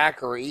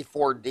CERAC or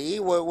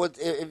E4D? What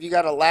if you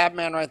got a lab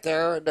man right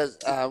there?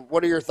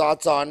 What are your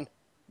thoughts on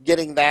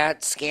getting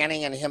that,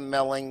 scanning and him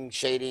milling,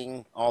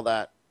 shading, all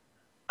that?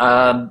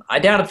 I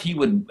doubt if he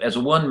would, as a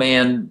one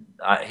man,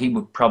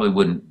 probably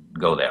wouldn't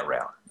go that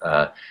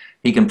route.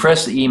 He can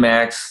press the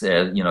Emax,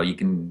 you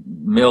can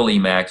mill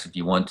Emax if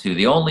you want to.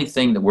 The only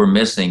thing that we're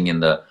missing in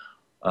the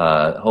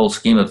whole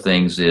scheme of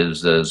things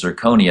is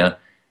zirconia.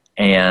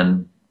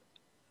 And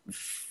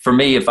for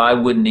me, if I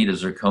wouldn't need a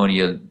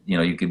zirconia,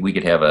 we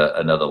could have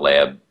another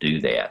lab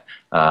do that.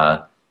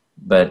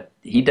 But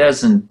he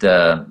doesn't,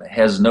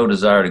 has no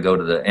desire to go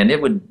to and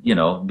it would,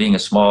 being a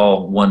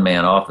small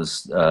one-man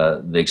office,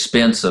 the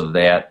expense of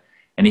that,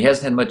 and he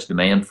hasn't had much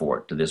demand for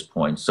it to this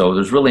point. So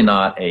there's really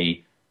not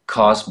a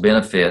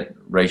cost-benefit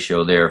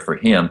ratio there for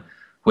him,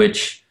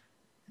 which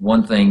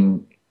one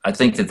thing, I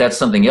think that's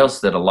something else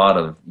that a lot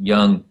of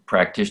young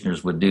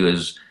practitioners would do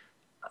is,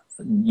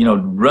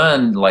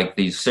 run like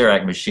these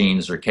CERAC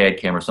machines or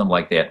CAD/CAM or something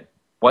like that.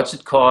 What's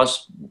it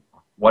cost?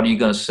 What are you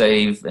going to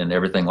save and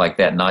everything like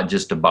that, not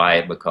just to buy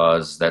it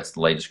because that's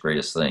the latest,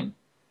 greatest thing.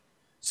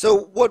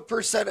 So what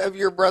percent of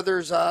your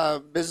brother's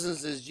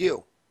business is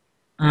you?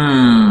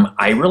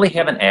 I really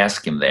haven't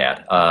asked him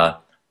that.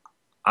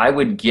 I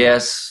would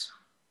guess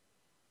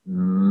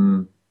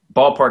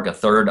Ballpark a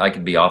third. I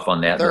could be off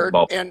on that, but Third,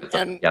 ballpark and a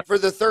third. Yeah. for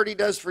the third he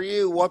does for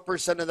you, what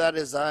percent of that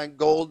is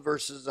gold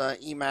versus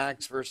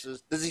Emax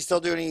versus? Does he still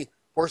do any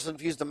porcelain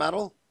fused to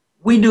metal?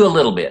 We do a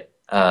little bit.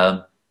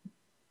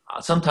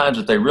 Sometimes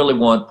if they really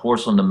want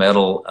porcelain to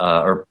metal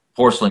or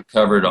porcelain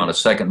covered on a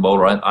second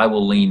molar, I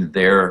will lean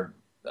there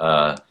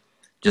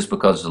just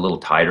because it's a little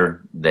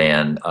tighter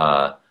than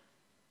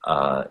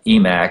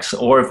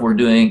Emax. Or if we're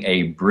doing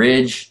a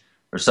bridge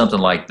or something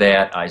like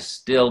that, I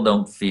still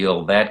don't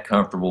feel that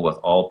comfortable with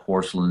all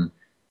porcelain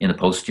in the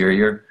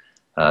posterior.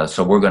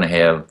 So we're going to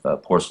have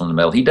porcelain to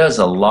metal. He does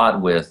a lot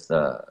with,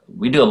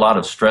 we do a lot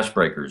of stress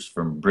breakers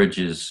from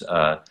bridges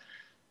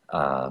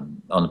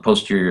on the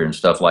posterior and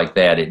stuff like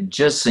that. It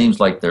just seems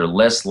like they're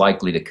less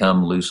likely to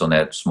come loose on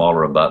that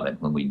smaller abutment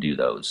when we do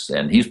those.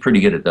 And he's pretty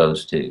good at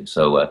those too.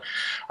 So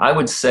I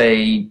would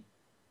say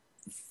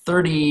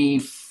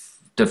 30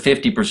 to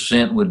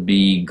 50% would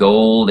be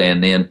gold,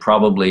 and then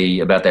probably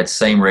about that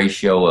same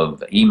ratio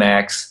of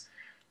Emax,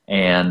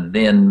 and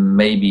then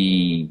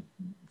maybe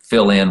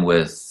fill in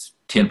with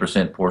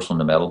 10% porcelain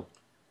to metal.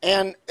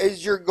 And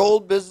is your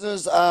gold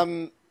business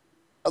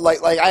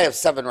like I have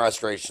 7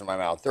 restorations in my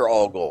mouth. They're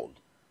all gold.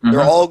 Mm-hmm.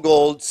 They're all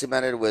gold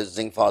cemented with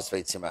zinc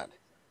phosphate cement.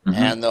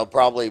 Mm-hmm. And they'll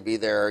probably be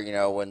there, you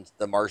know, when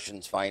the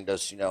Martians find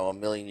us, you know, a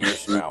million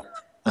years from now.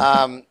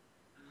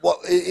 What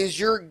is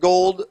your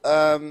gold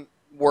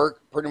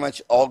work pretty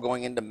much all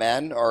going into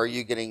men, or are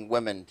you getting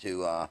women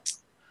to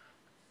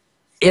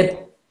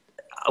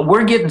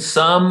We're getting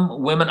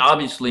some women,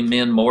 obviously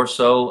men more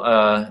so,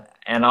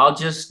 and I'll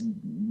just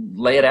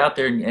lay it out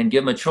there and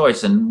give them a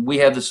choice. And we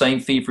have the same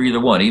fee for either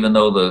one, even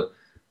though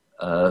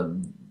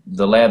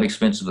the lab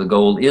expense of the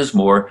gold is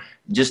more.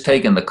 Just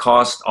taking the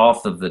cost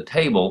off of the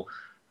table,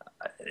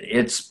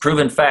 it's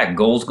proven fact.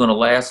 Gold's going to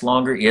last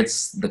longer.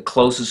 It's the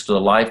closest to a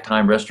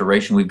lifetime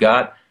restoration we've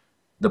got.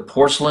 The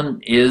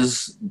porcelain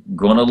is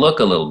going to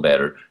look a little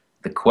better.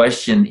 The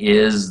question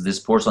is, this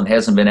porcelain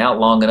hasn't been out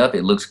long enough.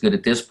 It looks good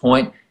at this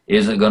point.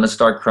 Is it going to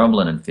start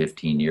crumbling in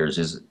 15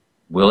 years?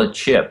 Will it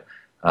chip?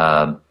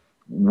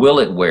 Will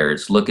it wear?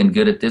 It's looking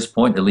good at this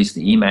point. At least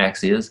the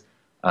Emax is,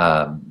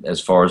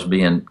 as far as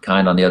being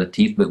kind on the other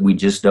teeth, but we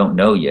just don't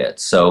know yet.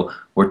 So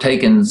we're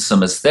taking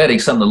some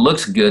aesthetics, something that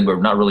looks good, but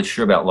we're not really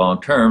sure about long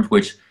term,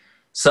 which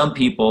some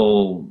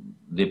people,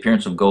 the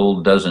appearance of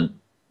gold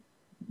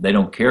they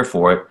don't care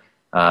for it.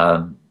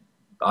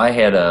 I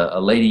had a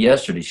lady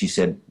yesterday, she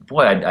said,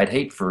 boy, I'd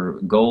hate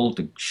for gold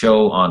to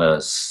show on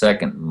a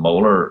second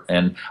molar.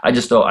 And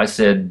I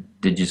said,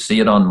 did you see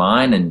it on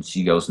mine? And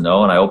she goes,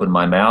 no. And I opened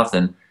my mouth,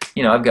 and,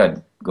 you know, I've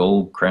got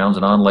gold crowns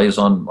and onlays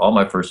on all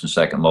my first and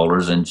second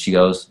molars. And she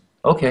goes,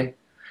 okay.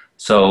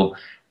 So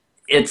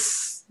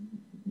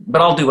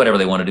but I'll do whatever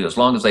they want to do as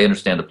long as they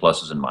understand the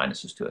pluses and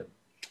minuses to it.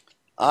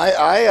 If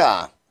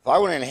I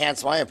want to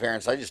enhance my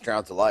appearance, I just turn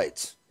out the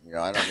lights. You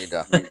know, I don't need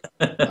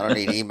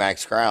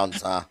Emax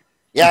crowns.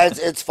 Yeah,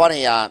 it's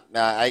funny.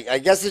 I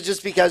guess it's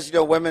just because, you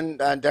know, women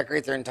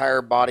decorate their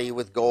entire body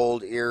with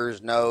gold,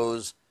 ears,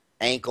 nose,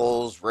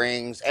 ankles,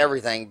 rings,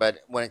 everything.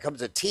 But when it comes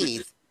to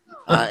teeth,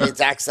 it's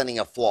accenting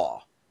a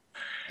flaw,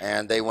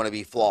 and they want to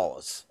be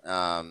flawless. You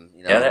know,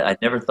 yeah, I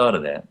never thought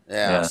of that.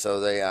 Yeah. So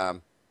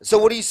So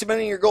what are you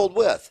cementing your gold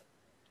with?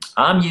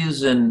 I'm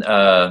using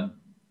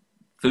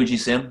Fuji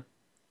Sim.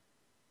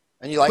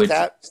 And you like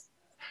that?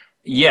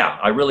 Yeah,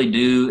 I really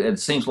do. It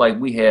seems like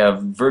we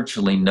have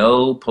virtually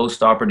no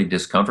post-operative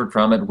discomfort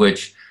from it,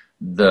 which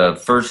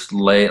the first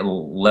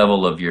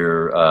level of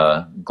your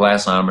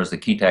glass ionomers, the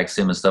Keytac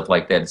Sim and stuff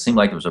like that, it seemed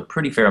like there was a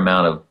pretty fair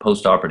amount of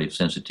post-operative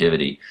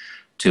sensitivity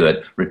to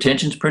it.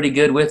 Retention's pretty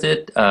good with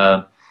it.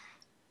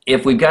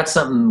 If we've got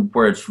something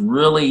where it's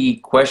really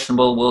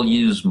questionable, we'll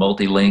use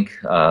multi-link,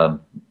 that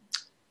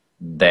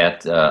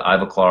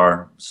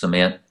Ivoclar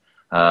cement.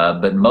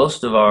 But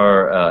most of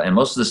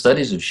most of the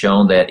studies have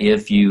shown that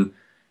if you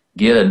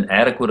get an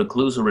adequate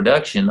occlusal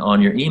reduction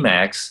on your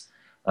Emax,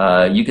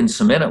 you can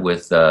cement it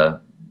with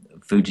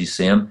Fuji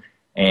Sim.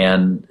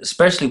 And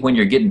especially when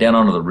you're getting down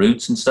onto the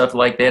roots and stuff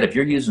like that, if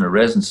you're using a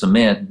resin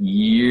cement,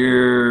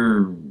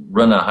 you're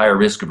running a higher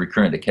risk of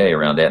recurrent decay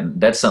around that. And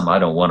that's something I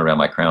don't want around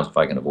my crowns if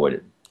I can avoid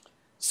it.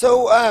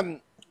 So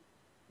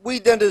we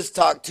dentists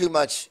talk too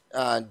much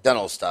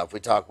dental stuff. We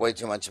talk way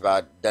too much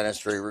about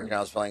dentistry, root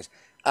canals, fillings.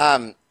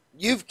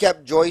 You've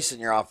kept Joyce in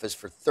your office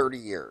for 30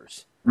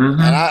 years,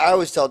 and I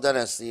always tell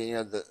dentists,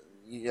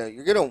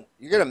 you're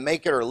gonna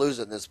make it or lose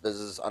it in this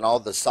business on all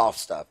the soft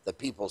stuff, the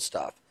people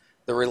stuff,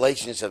 the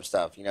relationship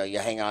stuff. You know, you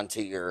hang on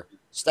to your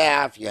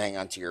staff, you hang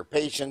on to your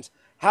patients.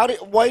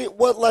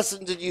 What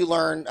lesson did you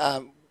learn?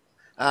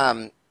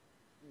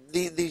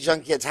 These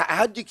young kids,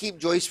 how did you keep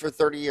Joyce for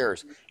 30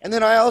 years? And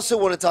then I also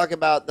want to talk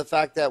about the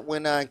fact that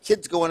when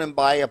kids go in and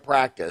buy a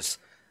practice,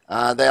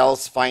 they'll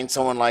find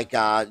someone like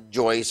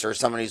Joyce or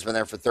someone who's been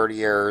there for 30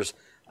 years,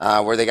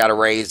 where they got a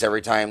raise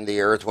every time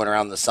the earth went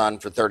around the sun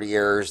for 30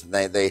 years. And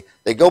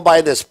they go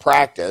by this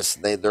practice.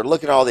 They're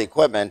looking at all the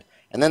equipment,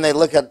 and then they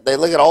look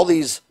at all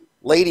these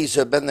ladies who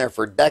have been there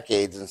for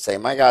decades and say,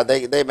 my God,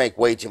 they make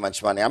way too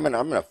much money. I'm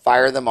gonna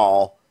fire them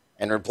all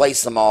and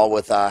replace them all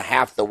with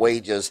half the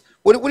wages.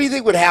 What do you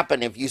think would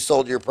happen if you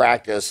sold your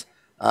practice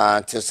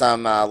to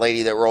some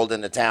lady that rolled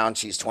into town?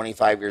 She's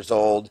 25 years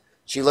old.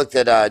 She looked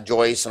at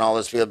Joyce and all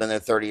those people have been there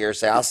 30 years,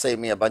 say, I'll save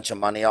me a bunch of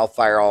money. I'll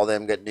fire all of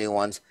them, get new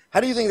ones. How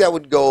do you think that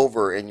would go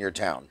over in your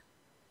town?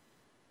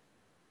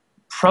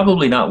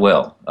 Probably not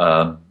well.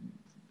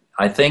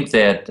 I think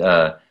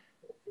that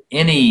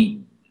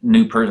any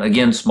new person,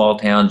 again, small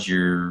towns,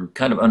 you're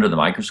kind of under the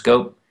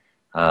microscope.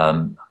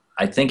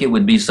 I think it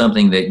would be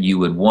something that you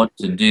would want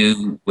to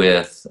do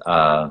with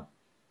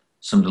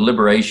some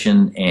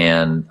deliberation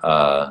and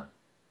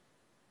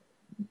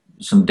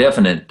some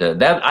definite.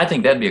 That I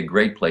think that'd be a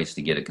great place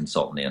to get a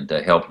consultant in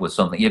to help with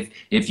something.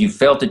 If you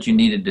felt that you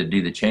needed to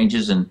do the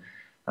changes, and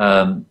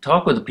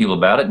talk with the people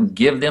about it and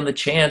give them the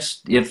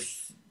chance. If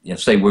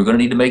say we're going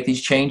to need to make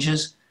these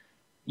changes,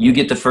 you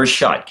get the first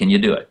shot. Can you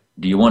do it?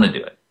 Do you want to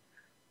do it?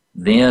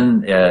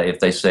 Then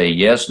if they say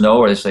yes, no,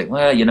 or they say,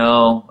 well, you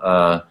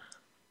know,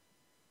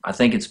 I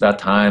think it's about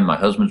time. My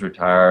husband's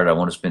retired. I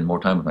want to spend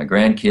more time with my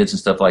grandkids and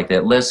stuff like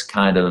that. Let's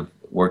kind of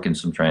work in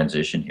some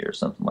transition here,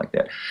 something like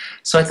that.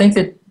 So I think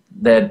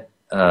that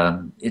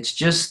it's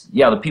just,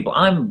 yeah, the people.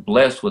 I'm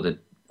blessed with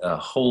a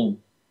whole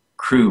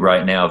crew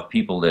right now of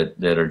people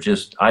that are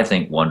just, I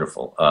think,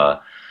 wonderful.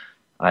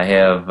 I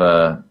have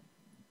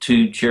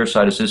 2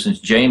 chairside assistants.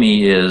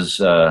 Jamie is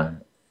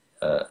an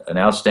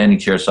outstanding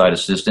chairside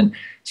assistant.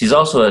 She's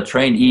also a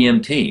trained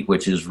EMT,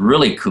 which is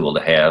really cool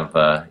to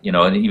have. You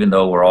know, and even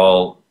though we're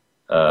all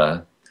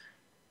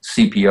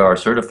CPR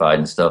certified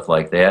and stuff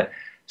like that,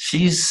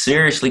 she's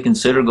seriously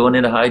considered going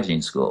into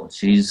hygiene school.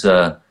 She's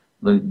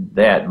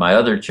that. My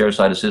other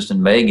chairside assistant,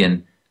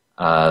 Megan,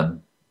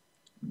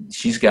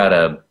 she's got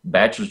a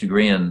bachelor's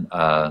degree in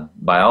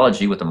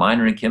biology with a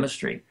minor in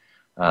chemistry.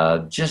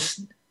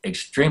 Just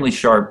extremely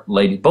sharp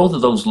lady. Both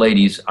of those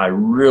ladies, I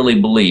really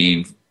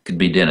believe, could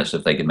be dentists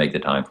if they could make the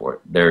time for it.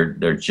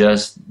 They're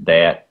just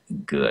that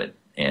good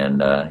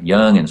and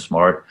young and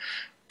smart.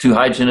 2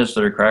 hygienists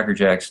that are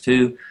crackerjacks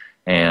too,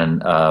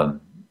 and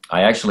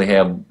I actually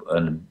have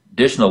an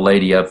additional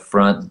lady up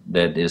front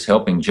that is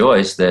helping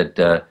Joyce.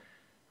 That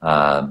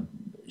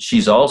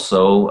she's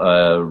also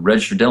a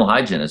registered dental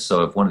hygienist.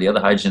 So if one of the other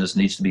hygienists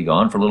needs to be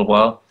gone for a little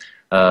while,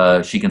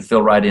 she can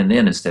fill right in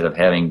then instead of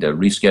having to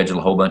reschedule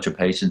a whole bunch of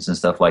patients and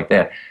stuff like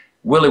that.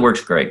 Really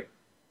works great.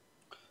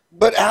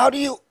 But how do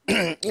you,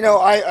 you know,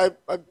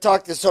 I've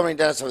talked to so many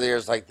dentists over the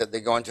years, like that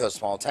they go into a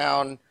small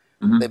town,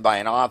 they buy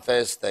an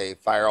office, they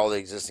fire all the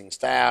existing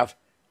staff.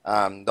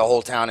 The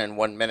whole town in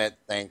 1 minute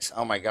thinks,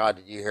 oh my God,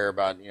 did you hear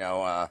about, you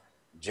know,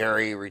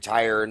 Jerry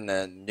retired and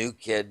the new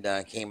kid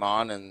came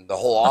on and the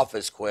whole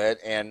office quit,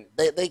 and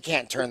they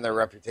can't turn their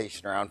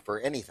reputation around for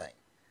anything.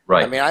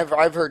 Right. I mean,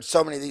 I've heard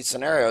so many of these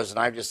scenarios, and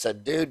I've just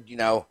said, dude, you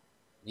know,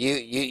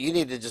 you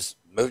need to just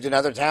move to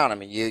another town. I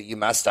mean, you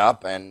messed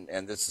up, and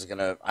this is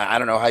gonna. I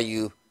don't know how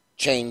you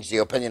change the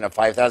opinion of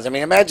 5,000. I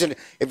mean, imagine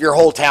if your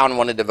whole town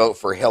wanted to vote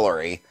for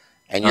Hillary,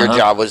 and your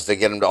job was to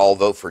get them to all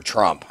vote for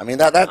Trump. I mean,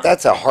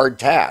 that's a hard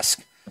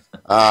task,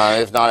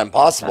 if not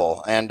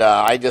impossible. And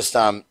I just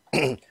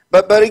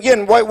but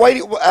again, why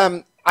do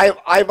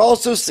I've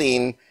also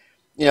seen,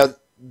 you know,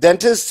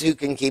 dentists who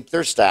can keep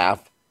their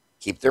staff,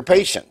 keep their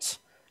patients.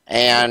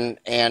 And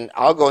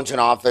I'll go into an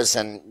office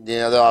and, you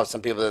know, they'll have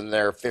some people in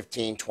there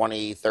 15,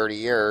 20, 30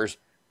 years,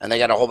 and they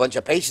got a whole bunch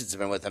of patients that have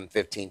been with them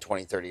 15,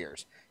 20, 30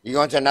 years. You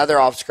go into another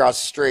office across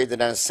the street that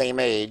is the same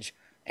age,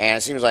 and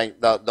it seems like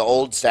the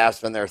old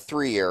staff's been there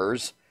 3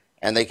 years,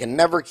 and they can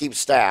never keep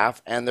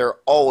staff, and they're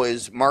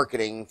always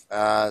marketing.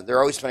 They're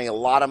always spending a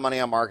lot of money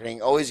on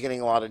marketing, always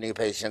getting a lot of new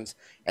patients,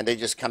 and they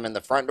just come in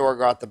the front door,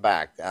 go out the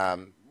back.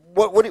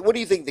 What do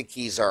you think the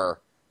keys are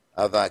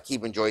of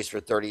keeping Joyce for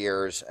 30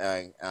 years,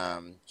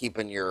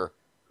 keeping your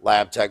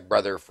lab tech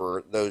brother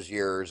for those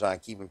years,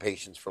 keeping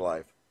patients for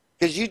life?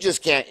 Because you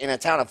just can't, in a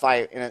town of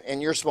 5,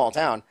 in your small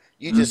town,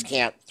 you just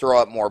can't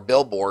throw up more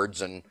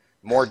billboards and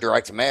more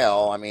direct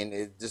mail. I mean,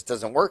 it just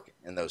doesn't work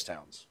in those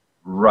towns.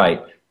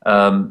 Right.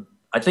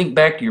 I think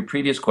back to your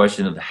previous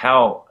question of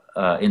how,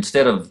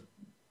 instead of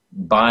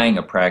buying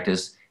a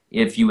practice,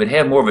 if you would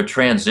have more of a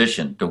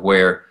transition to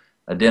where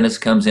a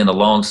dentist comes in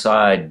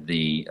alongside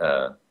the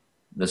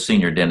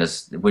senior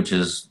dentist, which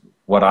is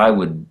what I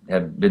would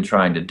have been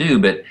trying to do,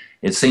 but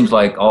it seems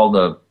like all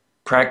the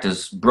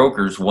practice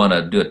brokers want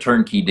to do a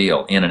turnkey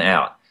deal in and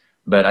out.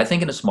 But I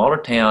think in a smaller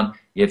town,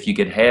 if you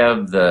could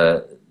have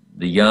the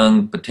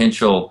young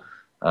potential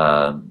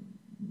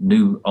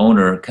new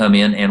owner come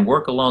in and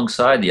work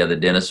alongside the other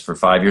dentist for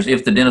 5 years,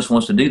 if the dentist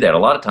wants to do that. A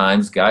lot of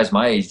times, guys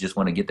my age just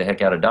want to get the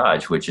heck out of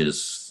Dodge, which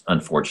is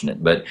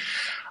unfortunate. But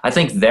I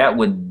think that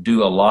would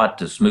do a lot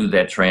to smooth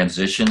that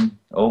transition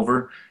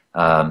over,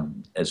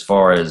 as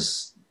far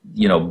as,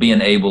 you know,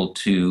 being able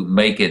to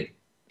make it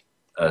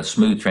a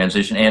smooth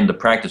transition and the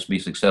practice be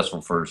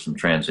successful for some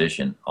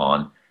transition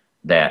on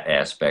that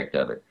aspect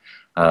of it.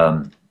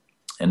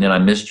 And then I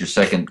missed your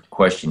second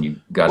question. You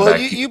got Well,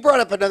 back to. you brought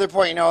up another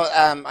point.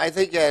 I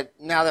think that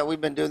now that we've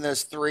been doing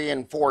this 3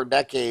 and 4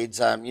 decades,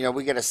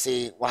 we get to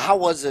see, well, how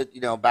was it,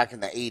 back in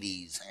the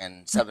 80s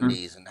and Mhm.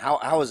 70s, and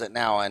how is it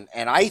now?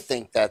 And I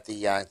think that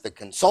the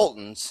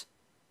consultants,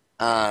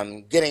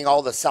 getting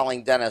all the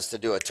selling dentists to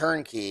do a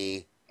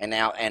turnkey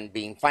and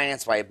being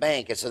financed by a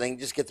bank, and so they can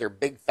just get their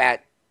big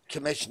fat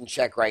commission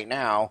check right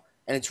now,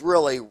 and it's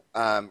really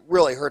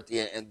really hurt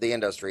the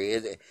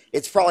industry.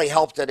 It's probably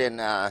helped it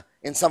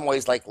in some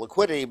ways like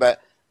liquidity,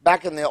 but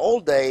back in the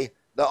old day,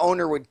 the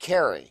owner would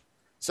carry.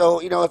 So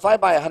if I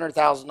buy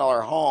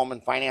 $100,000 home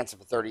and finance it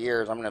for 30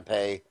 years, I'm going to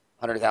pay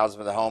 100,000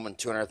 for the home and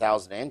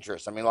 200,000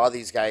 interest. I mean, a lot of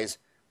these guys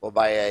will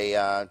buy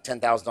a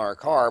 $10,000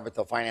 car, but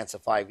they'll finance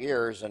it 5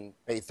 years and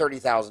pay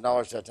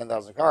 $30,000 to a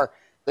 $10,000 car.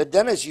 The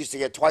dentist used to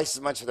get twice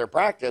as much of their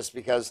practice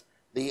because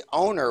the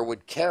owner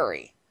would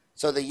carry.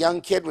 So the young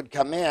kid would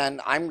come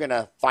in. I'm going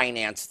to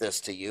finance this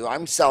to you.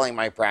 I'm selling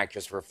my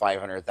practice for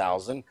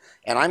 500,000,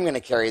 and I'm going to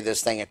carry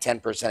this thing at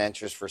 10%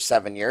 interest for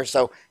 7 years.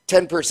 So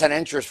 10%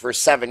 interest for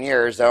 7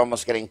 years, they're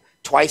almost getting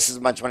twice as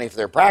much money for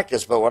their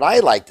practice. But what I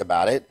liked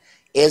about it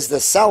is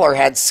the seller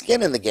had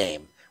skin in the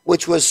game,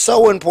 which was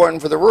so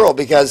important for the rural,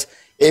 because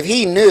if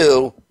he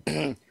knew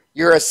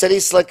you're a city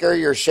slicker,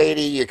 you're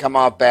shady, you come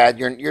off bad,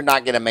 you're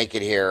not going to make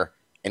it here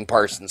in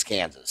Parsons,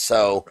 Kansas.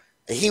 So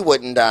he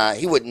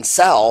wouldn't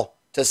sell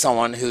to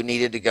someone who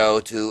needed to go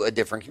to a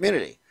different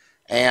community.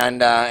 And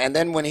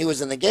then when he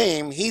was in the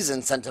game, he's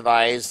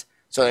incentivized.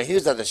 So he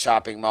was at the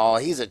shopping mall,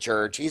 he's at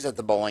church, he's at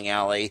the bowling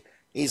alley.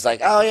 He's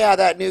like, oh yeah,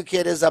 that new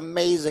kid is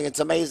amazing. It's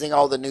amazing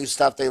all the new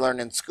stuff they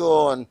learned in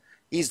school, and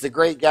he's the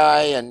great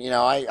guy. And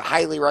I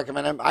highly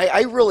recommend him.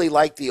 I really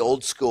like the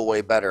old school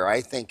way better.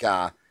 I think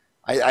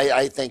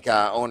I think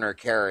owner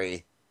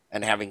carry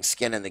and having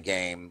skin in the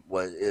game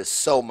is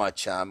so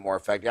much more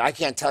effective. I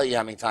can't tell you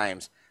how many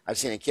times I've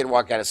seen a kid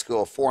walk out of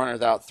school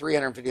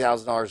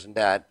 $350,000 in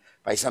debt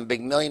by some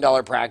big $1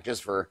 million practice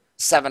for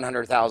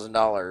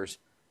 $700,000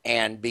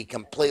 and be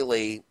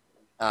completely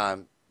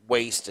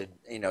wasted.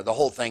 The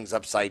whole thing's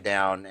upside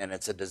down and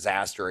it's a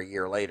disaster a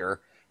year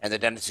later. And the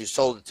dentist who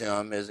sold it to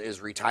him is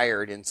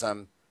retired in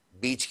some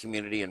beach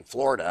community in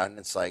Florida. And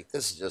it's like,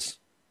 this is just,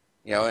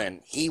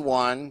 and he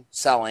won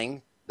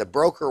selling, the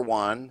broker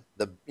won,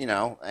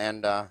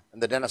 and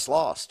the dentist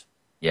lost.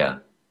 Yeah,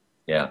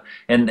 yeah,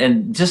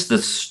 and just the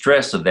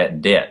stress of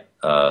that debt,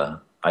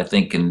 I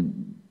think,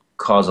 can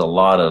cause a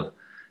lot of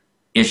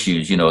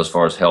issues, as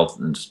far as health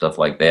and stuff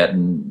like that,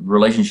 and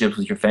relationships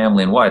with your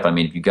family and wife. I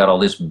mean, if you got all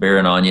this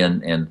bearing on you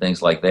and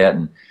things like that,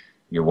 and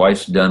your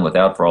wife's done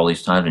without for all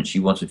these times, and she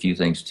wants a few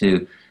things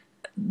too,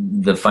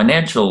 the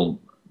financial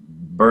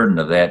burden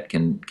of that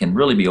can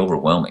really be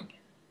overwhelming.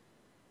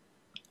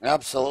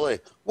 Absolutely.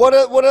 What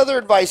other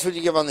advice would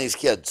you give on these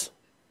kids?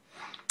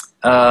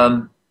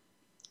 Um,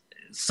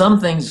 some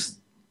things,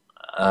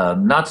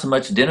 not so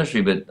much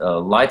dentistry, but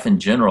life in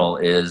general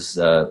is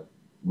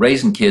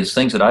raising kids.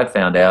 Things that I've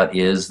found out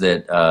is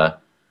that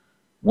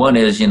one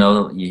is,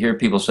 you hear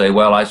people say,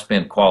 well, I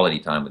spent quality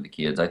time with the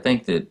kids. I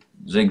think that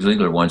Zig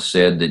Ziglar once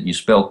said that you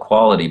spell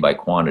quality by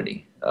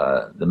quantity,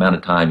 the amount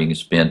of time you can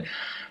spend.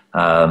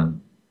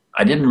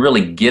 I didn't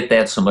really get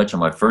that so much on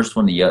my first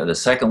one. The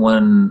second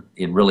one,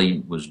 it really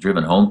was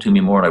driven home to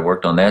me more, and I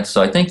worked on that.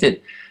 So I think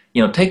that,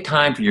 take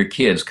time for your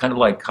kids. Kind of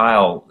like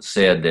Kyle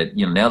said that,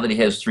 now that he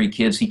has 3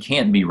 kids, he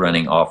can't be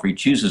running off, or he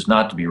chooses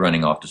not to be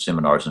running off to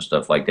seminars and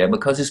stuff like that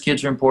because his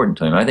kids are important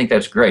to him. I think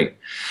that's great.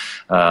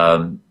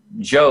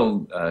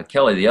 Joe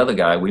Kelly, the other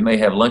guy, we may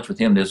have lunch with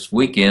him this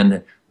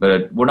weekend,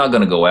 but we're not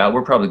going to go out.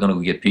 We're probably going to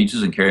go get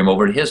pizzas and carry them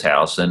over to his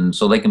house, and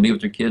so they can be with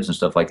their kids and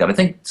stuff like that. I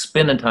think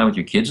spending time with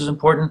your kids is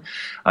important.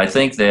 I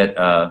think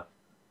that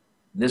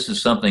this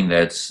is something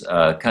that's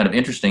kind of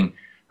interesting.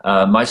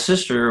 My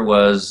sister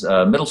was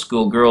a middle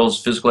school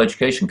girls physical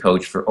education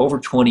coach for over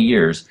 20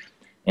 years,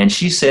 and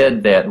she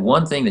said that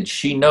one thing that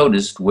she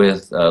noticed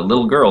with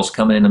little girls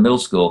coming into middle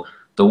school,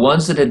 the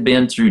ones that had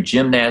been through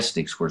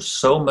gymnastics were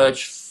so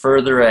much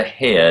further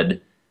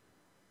ahead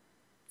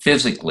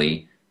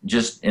physically,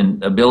 just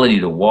in ability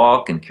to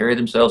walk and carry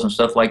themselves and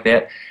stuff like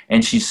that.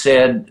 And she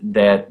said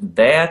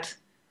that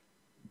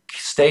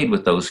stayed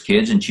with those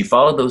kids, and she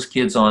followed those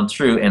kids on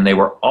through, and they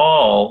were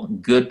all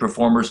good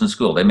performers in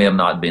school. They may have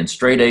not been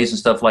straight A's and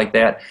stuff like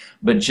that,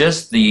 but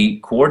just the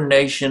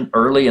coordination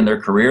early in their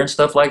career and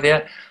stuff like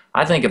that.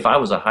 I think if I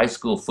was a high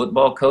school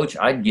football coach,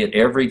 I'd get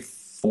every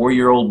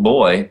 4-year-old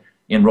boy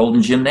enrolled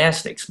in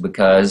gymnastics,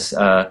 because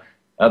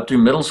up through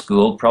middle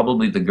school,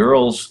 probably the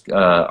girls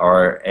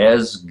are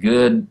as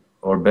good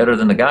or better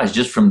than the guys,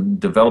 just from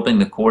developing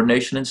the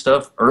coordination and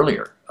stuff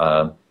earlier.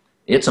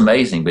 It's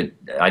amazing, but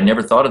I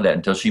never thought of that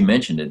until she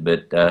mentioned it.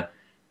 But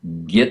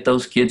get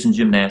those kids in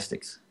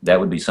gymnastics. That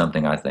would be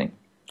something, I think.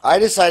 I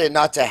decided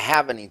not to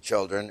have any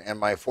children, and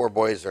my 4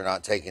 boys are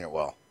not taking it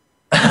well.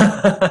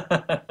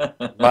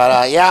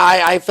 But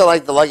yeah, I feel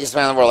like the luckiest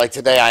man in the world. Like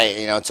today,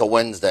 it's a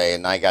Wednesday,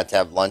 and I got to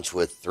have lunch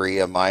with 3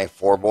 of my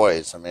 4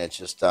 boys. I mean, it's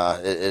just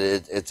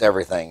it's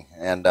everything.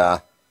 And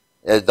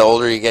the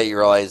older you get, you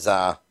realize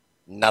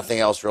nothing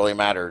else really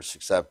matters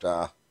except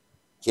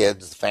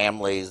kids,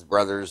 families,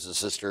 brothers and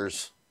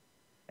sisters.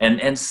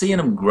 And seeing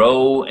them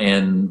grow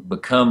and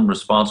become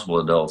responsible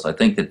adults. I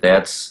think that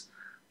that's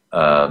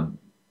uh,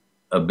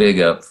 a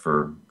big up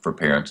for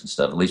parents and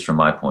stuff, at least from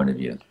my point of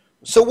view.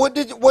 So why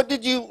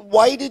did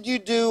you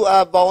do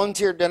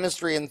volunteer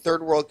dentistry in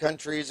third world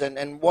countries,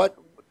 and what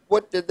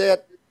did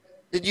that,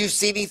 did you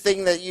see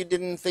anything that you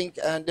didn't think,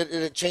 did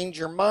it change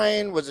your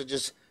mind? Was it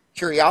just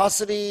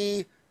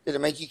curiosity? Did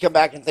it make you come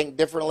back and think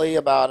differently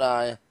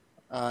about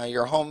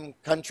your home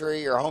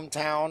country, your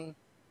hometown?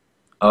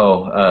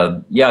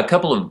 Oh, yeah, a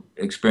couple of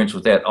experience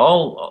with that.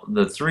 All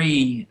the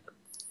three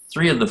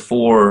of the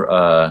four,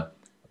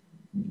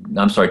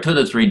 I'm sorry, two of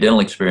the three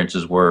dental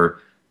experiences were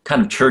kind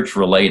of church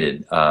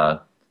related. So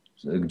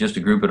just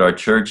a group at our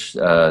church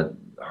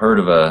heard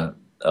of a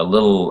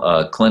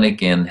little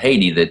clinic in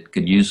Haiti that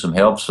could use some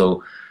help.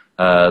 So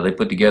they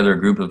put together a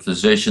group of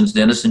physicians,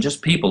 dentists, and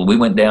just people. We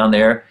went down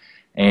there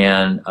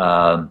and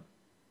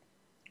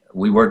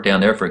we worked down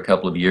there for a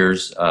couple of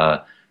years,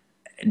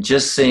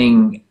 just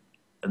seeing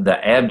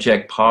the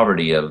abject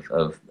poverty of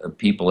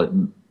people.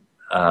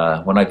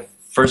 When I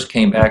first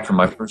came back from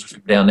my first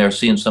trip down there,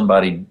 seeing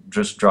somebody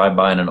just drive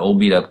by in an old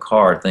beat up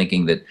car,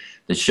 thinking that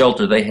the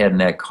shelter they had in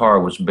that car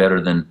was better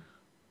than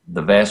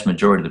the vast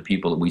majority of the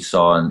people that we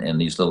saw in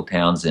these little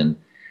towns in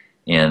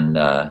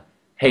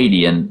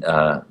Haiti. And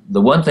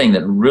the one thing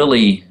that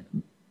really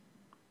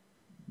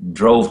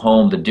drove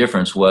home the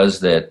difference was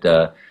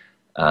that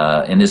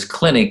in this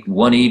clinic,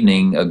 one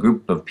evening, a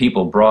group of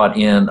people brought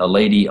in a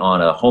lady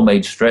on a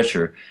homemade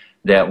stretcher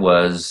that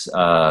was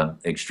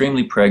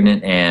extremely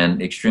pregnant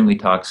and extremely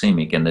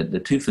toxemic. And the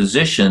two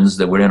physicians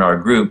that were in our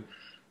group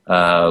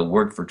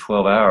worked for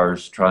 12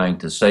 hours trying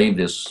to save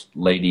this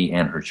lady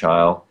and her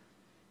child.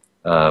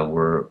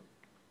 Were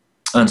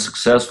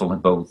unsuccessful in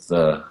both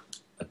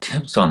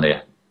attempts on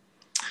that.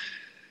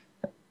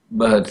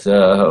 But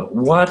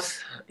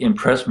what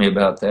impressed me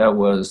about that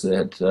was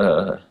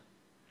that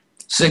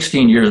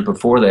 16 years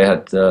before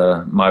that,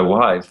 my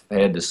wife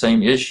had the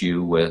same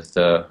issue with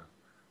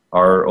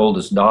our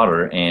oldest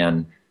daughter,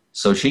 and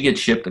so she gets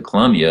shipped to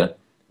Columbia.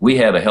 We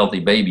have a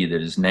healthy baby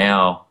that is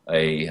now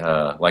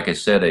like I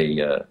said,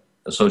 a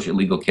associate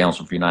legal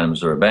counsel for United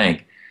Missouri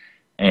Bank,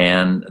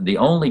 and the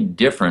only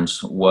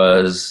difference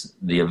was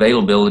the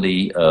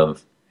availability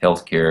of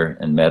healthcare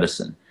and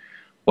medicine.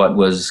 What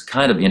was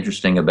kind of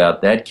interesting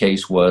about that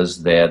case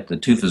was that the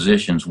two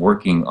physicians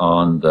working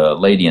on the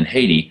lady in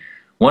Haiti,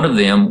 one of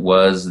them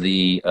was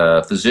the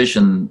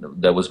physician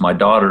that was my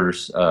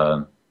daughter's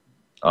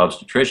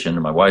obstetrician,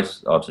 and my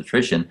wife's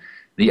obstetrician.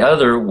 The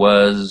other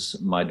was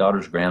my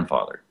daughter's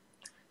grandfather.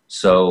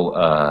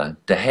 So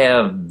to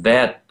have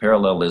that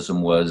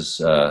parallelism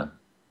was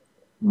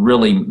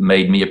really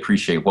made me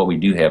appreciate what we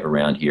do have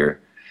around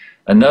here.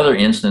 Another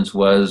instance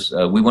was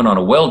we went on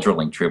a well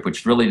drilling trip,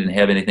 which really didn't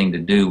have anything to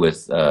do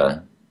with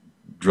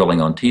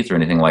drilling on teeth or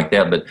anything like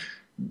that, but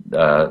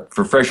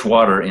for fresh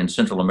water in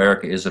Central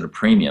America is at a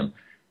premium.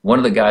 One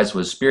of the guys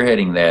was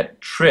spearheading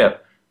that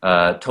trip,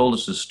 told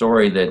us a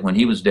story that when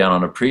he was down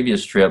on a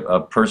previous trip,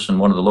 a person,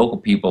 one of the local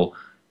people,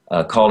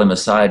 called him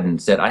aside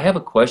and said, "I have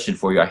a question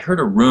for you. I heard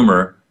a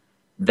rumor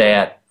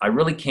that I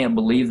really can't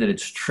believe that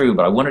it's true,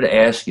 but I wanted to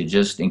ask you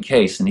just in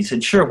case." And he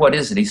said, "Sure, what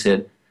is it?" He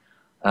said,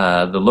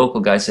 the local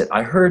guy said,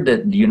 "I heard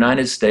that the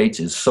United States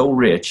is so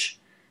rich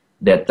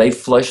that they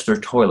flush their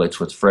toilets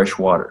with fresh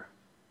water."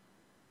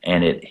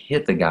 And it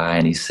hit the guy,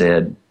 and he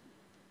said,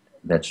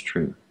 "That's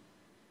true.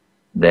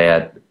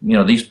 That, you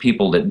know, these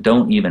people that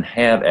don't even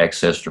have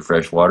access to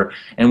fresh water,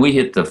 and we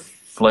hit the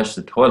flush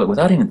the toilet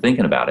without even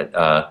thinking about it."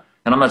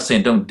 And I'm not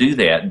saying don't do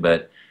that,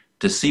 but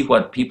to see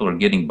what people are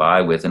getting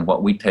by with and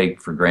what we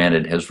take for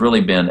granted has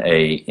really been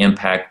a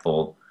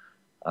impactful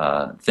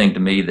thing to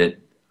me, that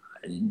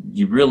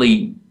you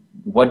really,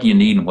 what do you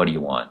need and what do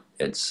you want?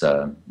 It's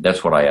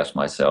that's what I ask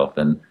myself,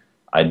 and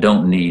I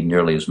don't need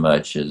nearly as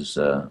much as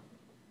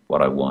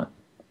what I want.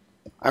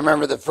 I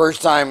remember the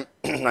first time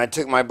I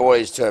took my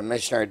boys to a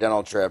missionary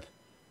dental trip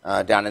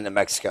down into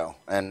Mexico,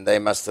 and they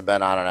must have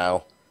been, I don't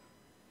know,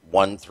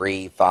 1,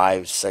 3,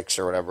 5, 6,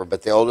 or whatever.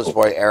 But the oldest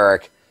boy,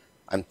 Eric,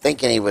 I'm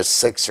thinking he was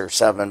 6 or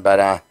 7.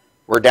 But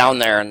we're down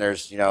there, and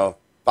there's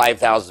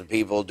 5,000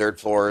 people,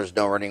 dirt floors,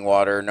 no running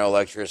water, no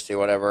electricity,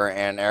 whatever.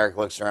 And Eric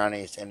looks around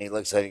and he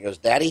looks at it and he goes,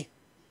 "Daddy,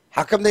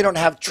 how come they don't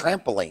have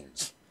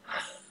trampolines?"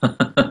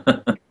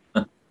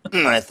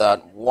 And I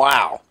thought,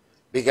 wow,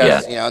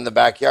 because in the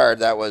backyard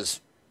that was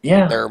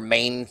their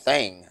main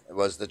thing,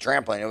 was the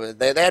trampoline.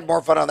 They had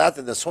more fun on that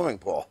than the swimming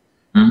pool.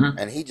 Mm-hmm.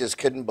 And he just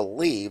couldn't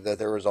believe that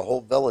there was a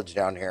whole village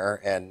down here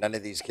and none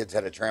of these kids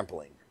had a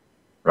trampoline.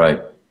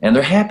 Right. And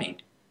they're happy.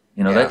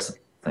 That's the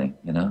thing,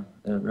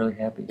 they're really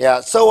happy.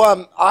 Yeah.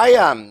 So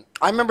I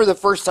remember the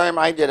first time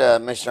I did a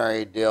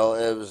missionary deal,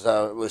 it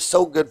was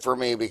so good for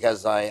me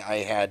because I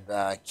had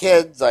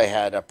kids, I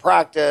had a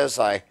practice,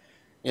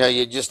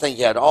 you just think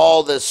you had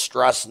all this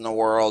stress in the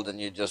world,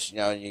 and you just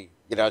you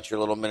get out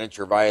your little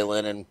miniature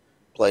violin and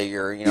play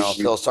your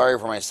feel sorry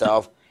for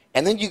myself.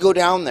 And then you go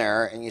down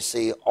there and you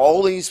see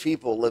all these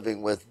people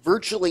living with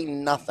virtually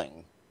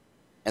nothing,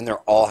 and they're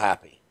all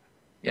happy.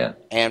 Yeah.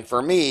 And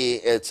for me,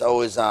 it's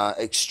always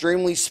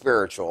extremely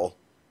spiritual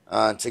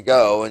to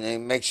go, and it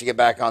makes you get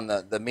back on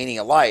the meaning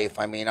of life.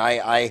 I mean,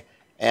 I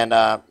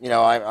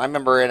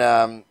remember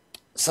in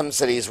some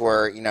cities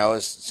where,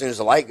 as soon as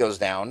the light goes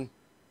down,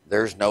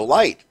 there's no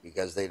light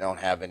because they don't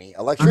have any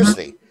Hmm.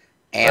 electricity.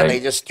 And they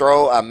Right. just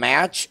throw a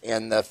match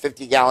in the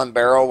 50-gallon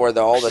barrel where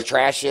all the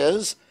trash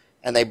is,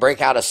 and they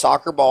break out a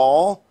soccer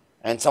ball,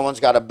 and someone's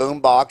got a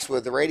boom box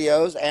with the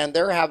radios, and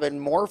they're having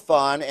more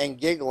fun and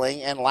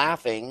giggling and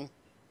laughing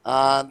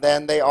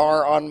than they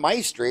are on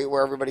my street,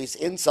 where everybody's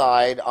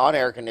inside on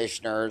air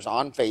conditioners,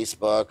 on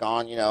Facebook,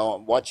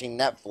 on, watching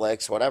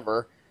Netflix,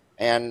 whatever.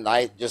 And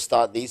I just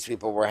thought these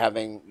people were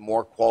having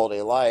more quality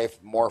of life,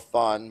 more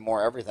fun,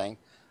 more everything.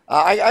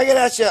 I got to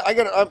ask you.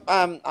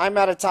 I'm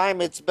out of time.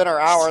 It's been our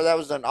hour. That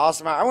was an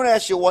awesome hour. I want to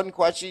ask you one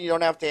question. You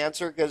don't have to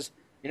answer because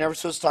you're never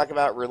supposed to talk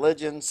about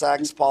religion,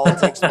 sex,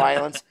 politics,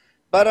 violence.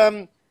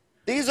 But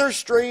these are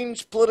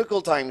strange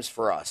political times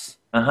for us.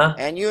 Uh-huh.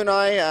 And you and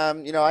I,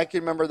 I can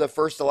remember the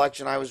first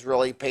election I was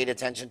really paid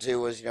attention to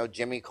was,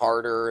 Jimmy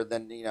Carter,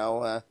 then,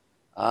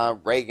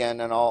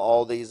 Reagan and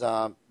all these.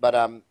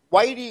 But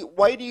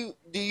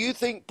do you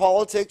think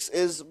politics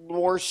is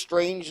more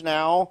strange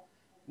now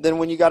than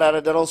when you got out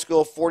of dental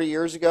school 40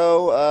 years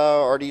ago?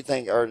 Or do you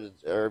think, or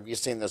have you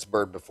seen this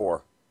bird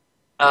before?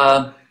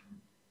 Uh,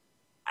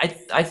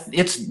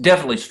 it's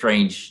definitely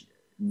strange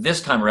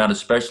this time around,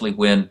 especially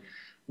when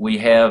we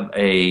have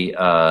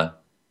a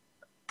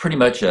pretty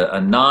much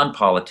a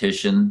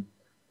non-politician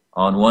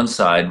on one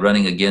side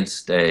running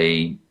against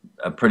a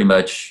pretty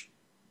much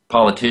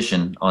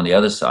politician on the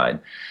other side.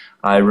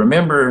 I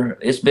remember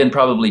it's been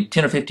probably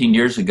 10 or 15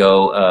 years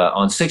ago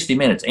on 60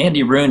 Minutes.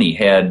 Andy Rooney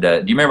had, do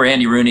you remember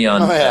Andy Rooney Oh,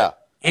 on, yeah.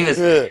 he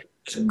was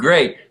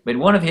great, but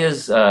one of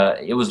his,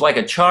 it was like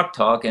a chalk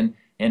talk, and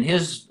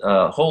his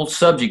whole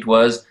subject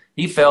was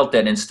he felt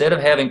that instead of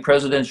having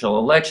presidential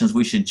elections,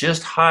 we should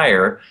just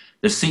hire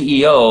the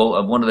CEO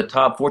of one of the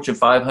top Fortune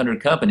 500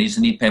 companies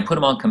and put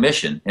him on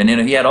commission. And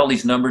then he had all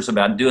these numbers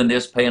about doing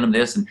this, paying him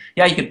this, and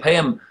yeah, you could pay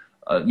him,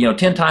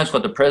 10 times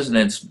what the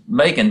president's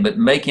making, but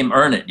make him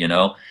earn it.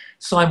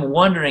 So I'm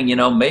wondering,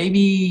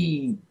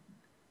 maybe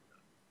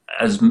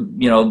as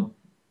the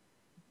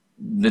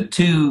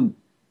two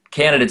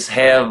candidates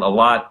have a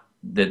lot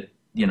that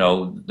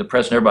the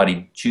press and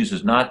everybody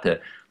chooses not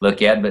to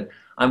look at, but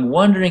I'm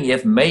wondering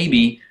if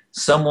maybe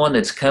someone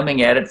that's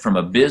coming at it from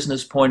a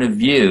business point of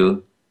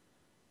view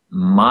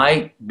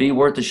might be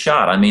worth a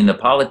shot. I mean, the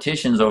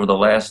politicians over the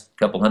last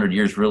couple hundred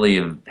years really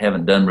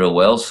haven't done real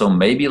well, so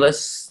maybe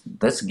let's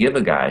give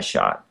a guy a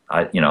shot.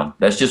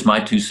 That's just my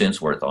 2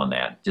 cents worth on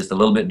that. Just a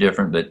little bit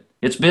different, but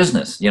it's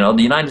business. The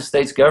United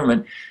States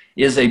government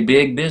is a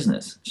big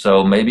business,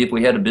 so maybe if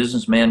we had a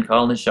businessman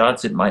calling the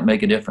shots, it might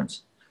make a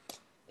difference.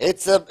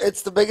 It's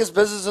the biggest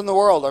business in the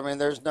world. I mean,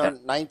 there's no Yeah.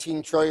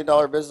 $19 trillion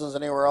business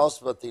anywhere else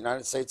but the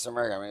United States of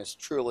America. I mean, it's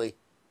truly,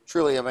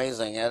 truly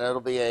amazing, and it'll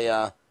be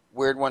a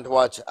weird one to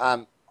watch.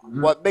 Mhm.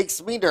 What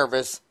makes me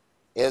nervous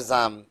is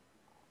I'll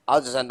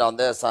just end on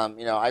this.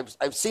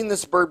 I've seen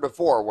this bird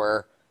before,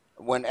 where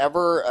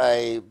whenever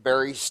a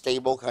very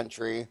stable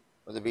country,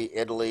 whether it be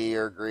Italy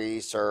or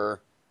Greece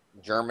or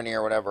Germany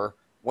or whatever,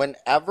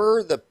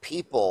 whenever the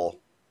people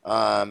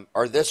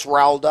are this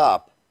riled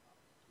up,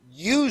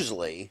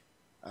 usually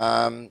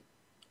um,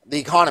 the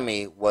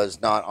economy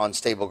was not on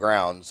stable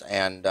grounds,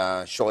 and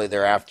shortly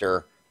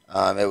thereafter,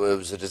 it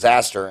was a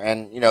disaster.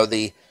 And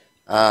the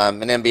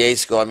in MBA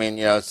school, I mean,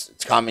 it's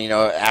common,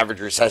 average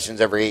recessions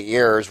every 8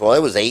 years. Well,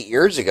 it was 8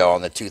 years ago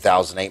on the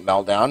 2008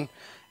 meltdown,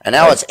 and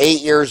now Right. it's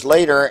 8 years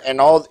later, and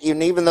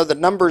even though the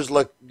numbers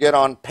look good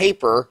on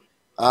paper,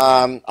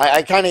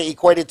 I kind of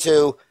equate it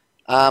to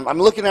I'm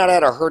looking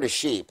at a herd of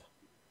sheep,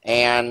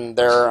 and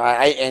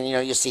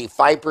you see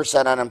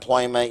 5%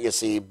 unemployment, you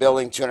see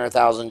building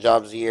 200,000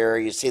 jobs a year,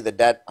 you see the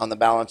debt on the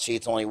balance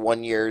sheet's only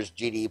 1 year's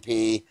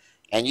GDP,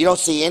 and you don't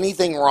see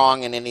anything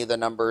wrong in any of the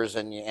numbers,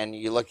 and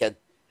you look at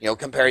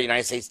compare the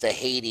United States to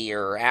Haiti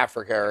or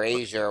Africa or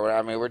Asia or whatever.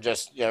 I mean,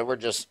 we're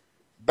just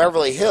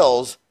Beverly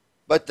Hills,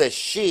 but the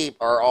sheep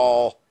are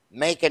all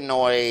making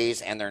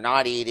noise, and they're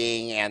not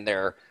eating, and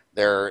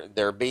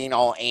they're being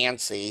all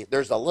antsy.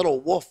 There's a little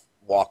wolf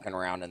walking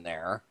around in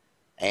there,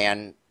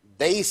 and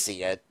they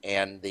see it,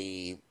 and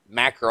the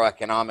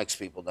macroeconomics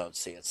people don't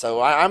see it.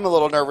 So I'm a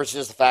little nervous,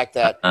 just the fact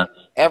that Uh,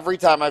 every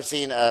time I've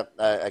seen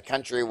a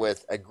country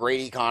with a great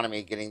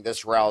economy getting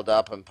this riled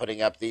up and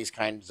putting up these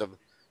kinds of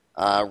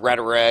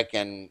rhetoric,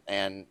 and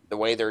the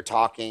way they're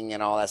talking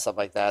and all that stuff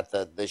like that,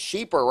 the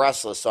sheep are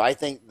restless. So I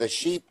think the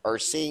sheep are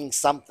seeing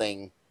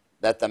something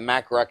that the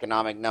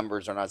macroeconomic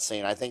numbers are not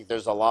seeing. I think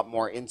there's a lot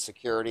more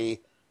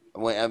insecurity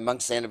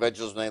amongst the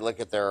individuals when they look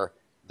at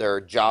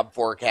their job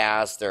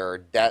forecast, their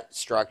debt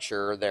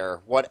structure,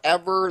 their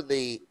whatever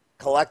the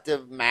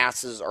collective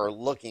masses are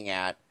looking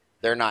at.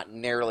 They're not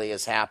nearly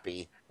as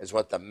happy as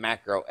what the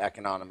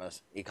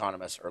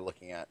economists are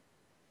looking at.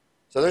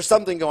 So there's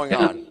something going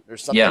yeah. on.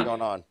 There's something Yeah,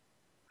 going on.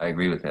 I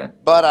agree with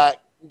that.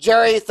 But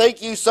Jerry,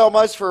 thank you so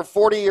much for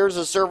 40 years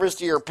of service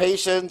to your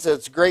patients.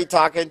 It's great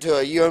talking to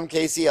a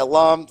UMKC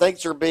alum.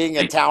 Thanks for being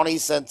a townie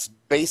since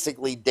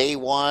basically day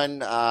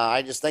one.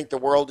 I just think the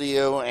world of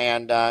you.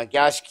 And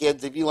gosh,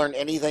 kids, if you learn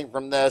anything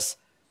from this,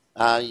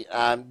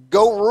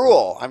 go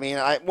rural. I mean,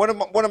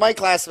 one of my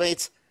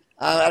classmates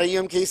at a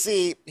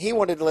UMKC, he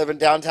wanted to live in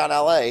downtown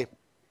LA,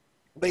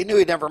 but he knew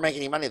he'd never make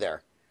any money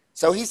there.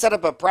 So he set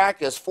up a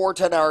practice 4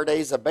 10-hour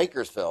days at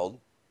Bakersfield,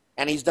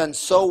 and he's done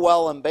so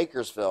well in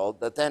Bakersfield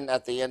that then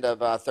at the end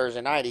of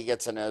Thursday night, he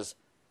gets in his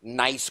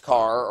nice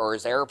car or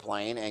his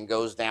airplane and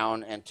goes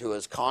down into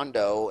his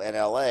condo in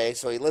LA.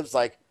 So he lives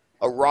like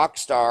a rock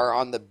star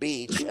on the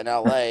beach in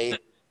LA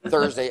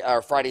Thursday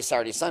or Friday,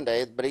 Saturday,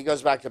 Sunday. But he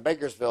goes back to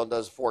Bakersfield and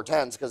does 4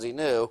 10s because he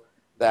knew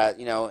that,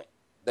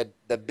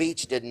 the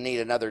beach didn't need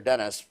another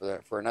dentist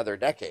for another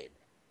decade.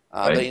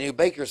 Right. But he knew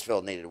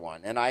Bakersfield needed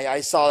one. And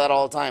I saw that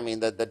all the time. I mean,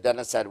 the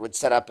dentist would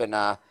set up in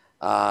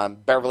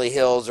Beverly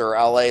Hills or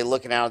LA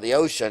looking out at the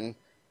ocean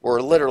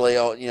were literally,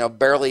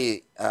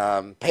 barely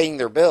paying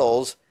their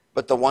bills,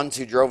 but the ones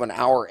who drove an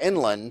hour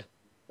inland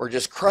were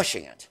just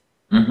crushing it.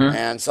 Mm-hmm.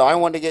 And so I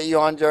wanted to get you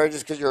on, Jared,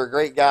 just because you're a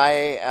great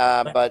guy.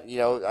 But,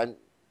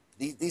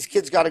 these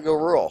kids got to go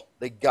rural.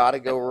 They got to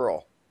go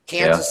rural.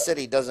 Kansas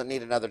City doesn't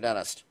need another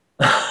dentist.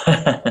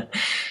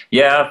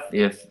 Yeah,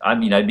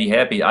 I'd be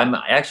happy. I'm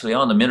actually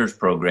on the mentors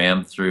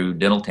program through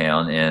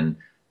Dentaltown, and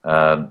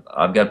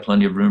I've got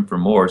plenty of room for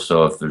more.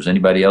 So if there's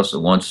anybody else that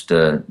wants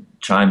to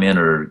chime in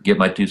or get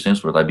my 2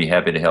 cents worth, I'd be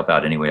happy to help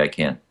out any way I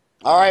can.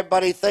 All right,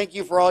 buddy. Thank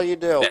you for all you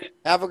do.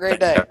 Have a great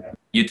day.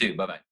 You too. Bye bye.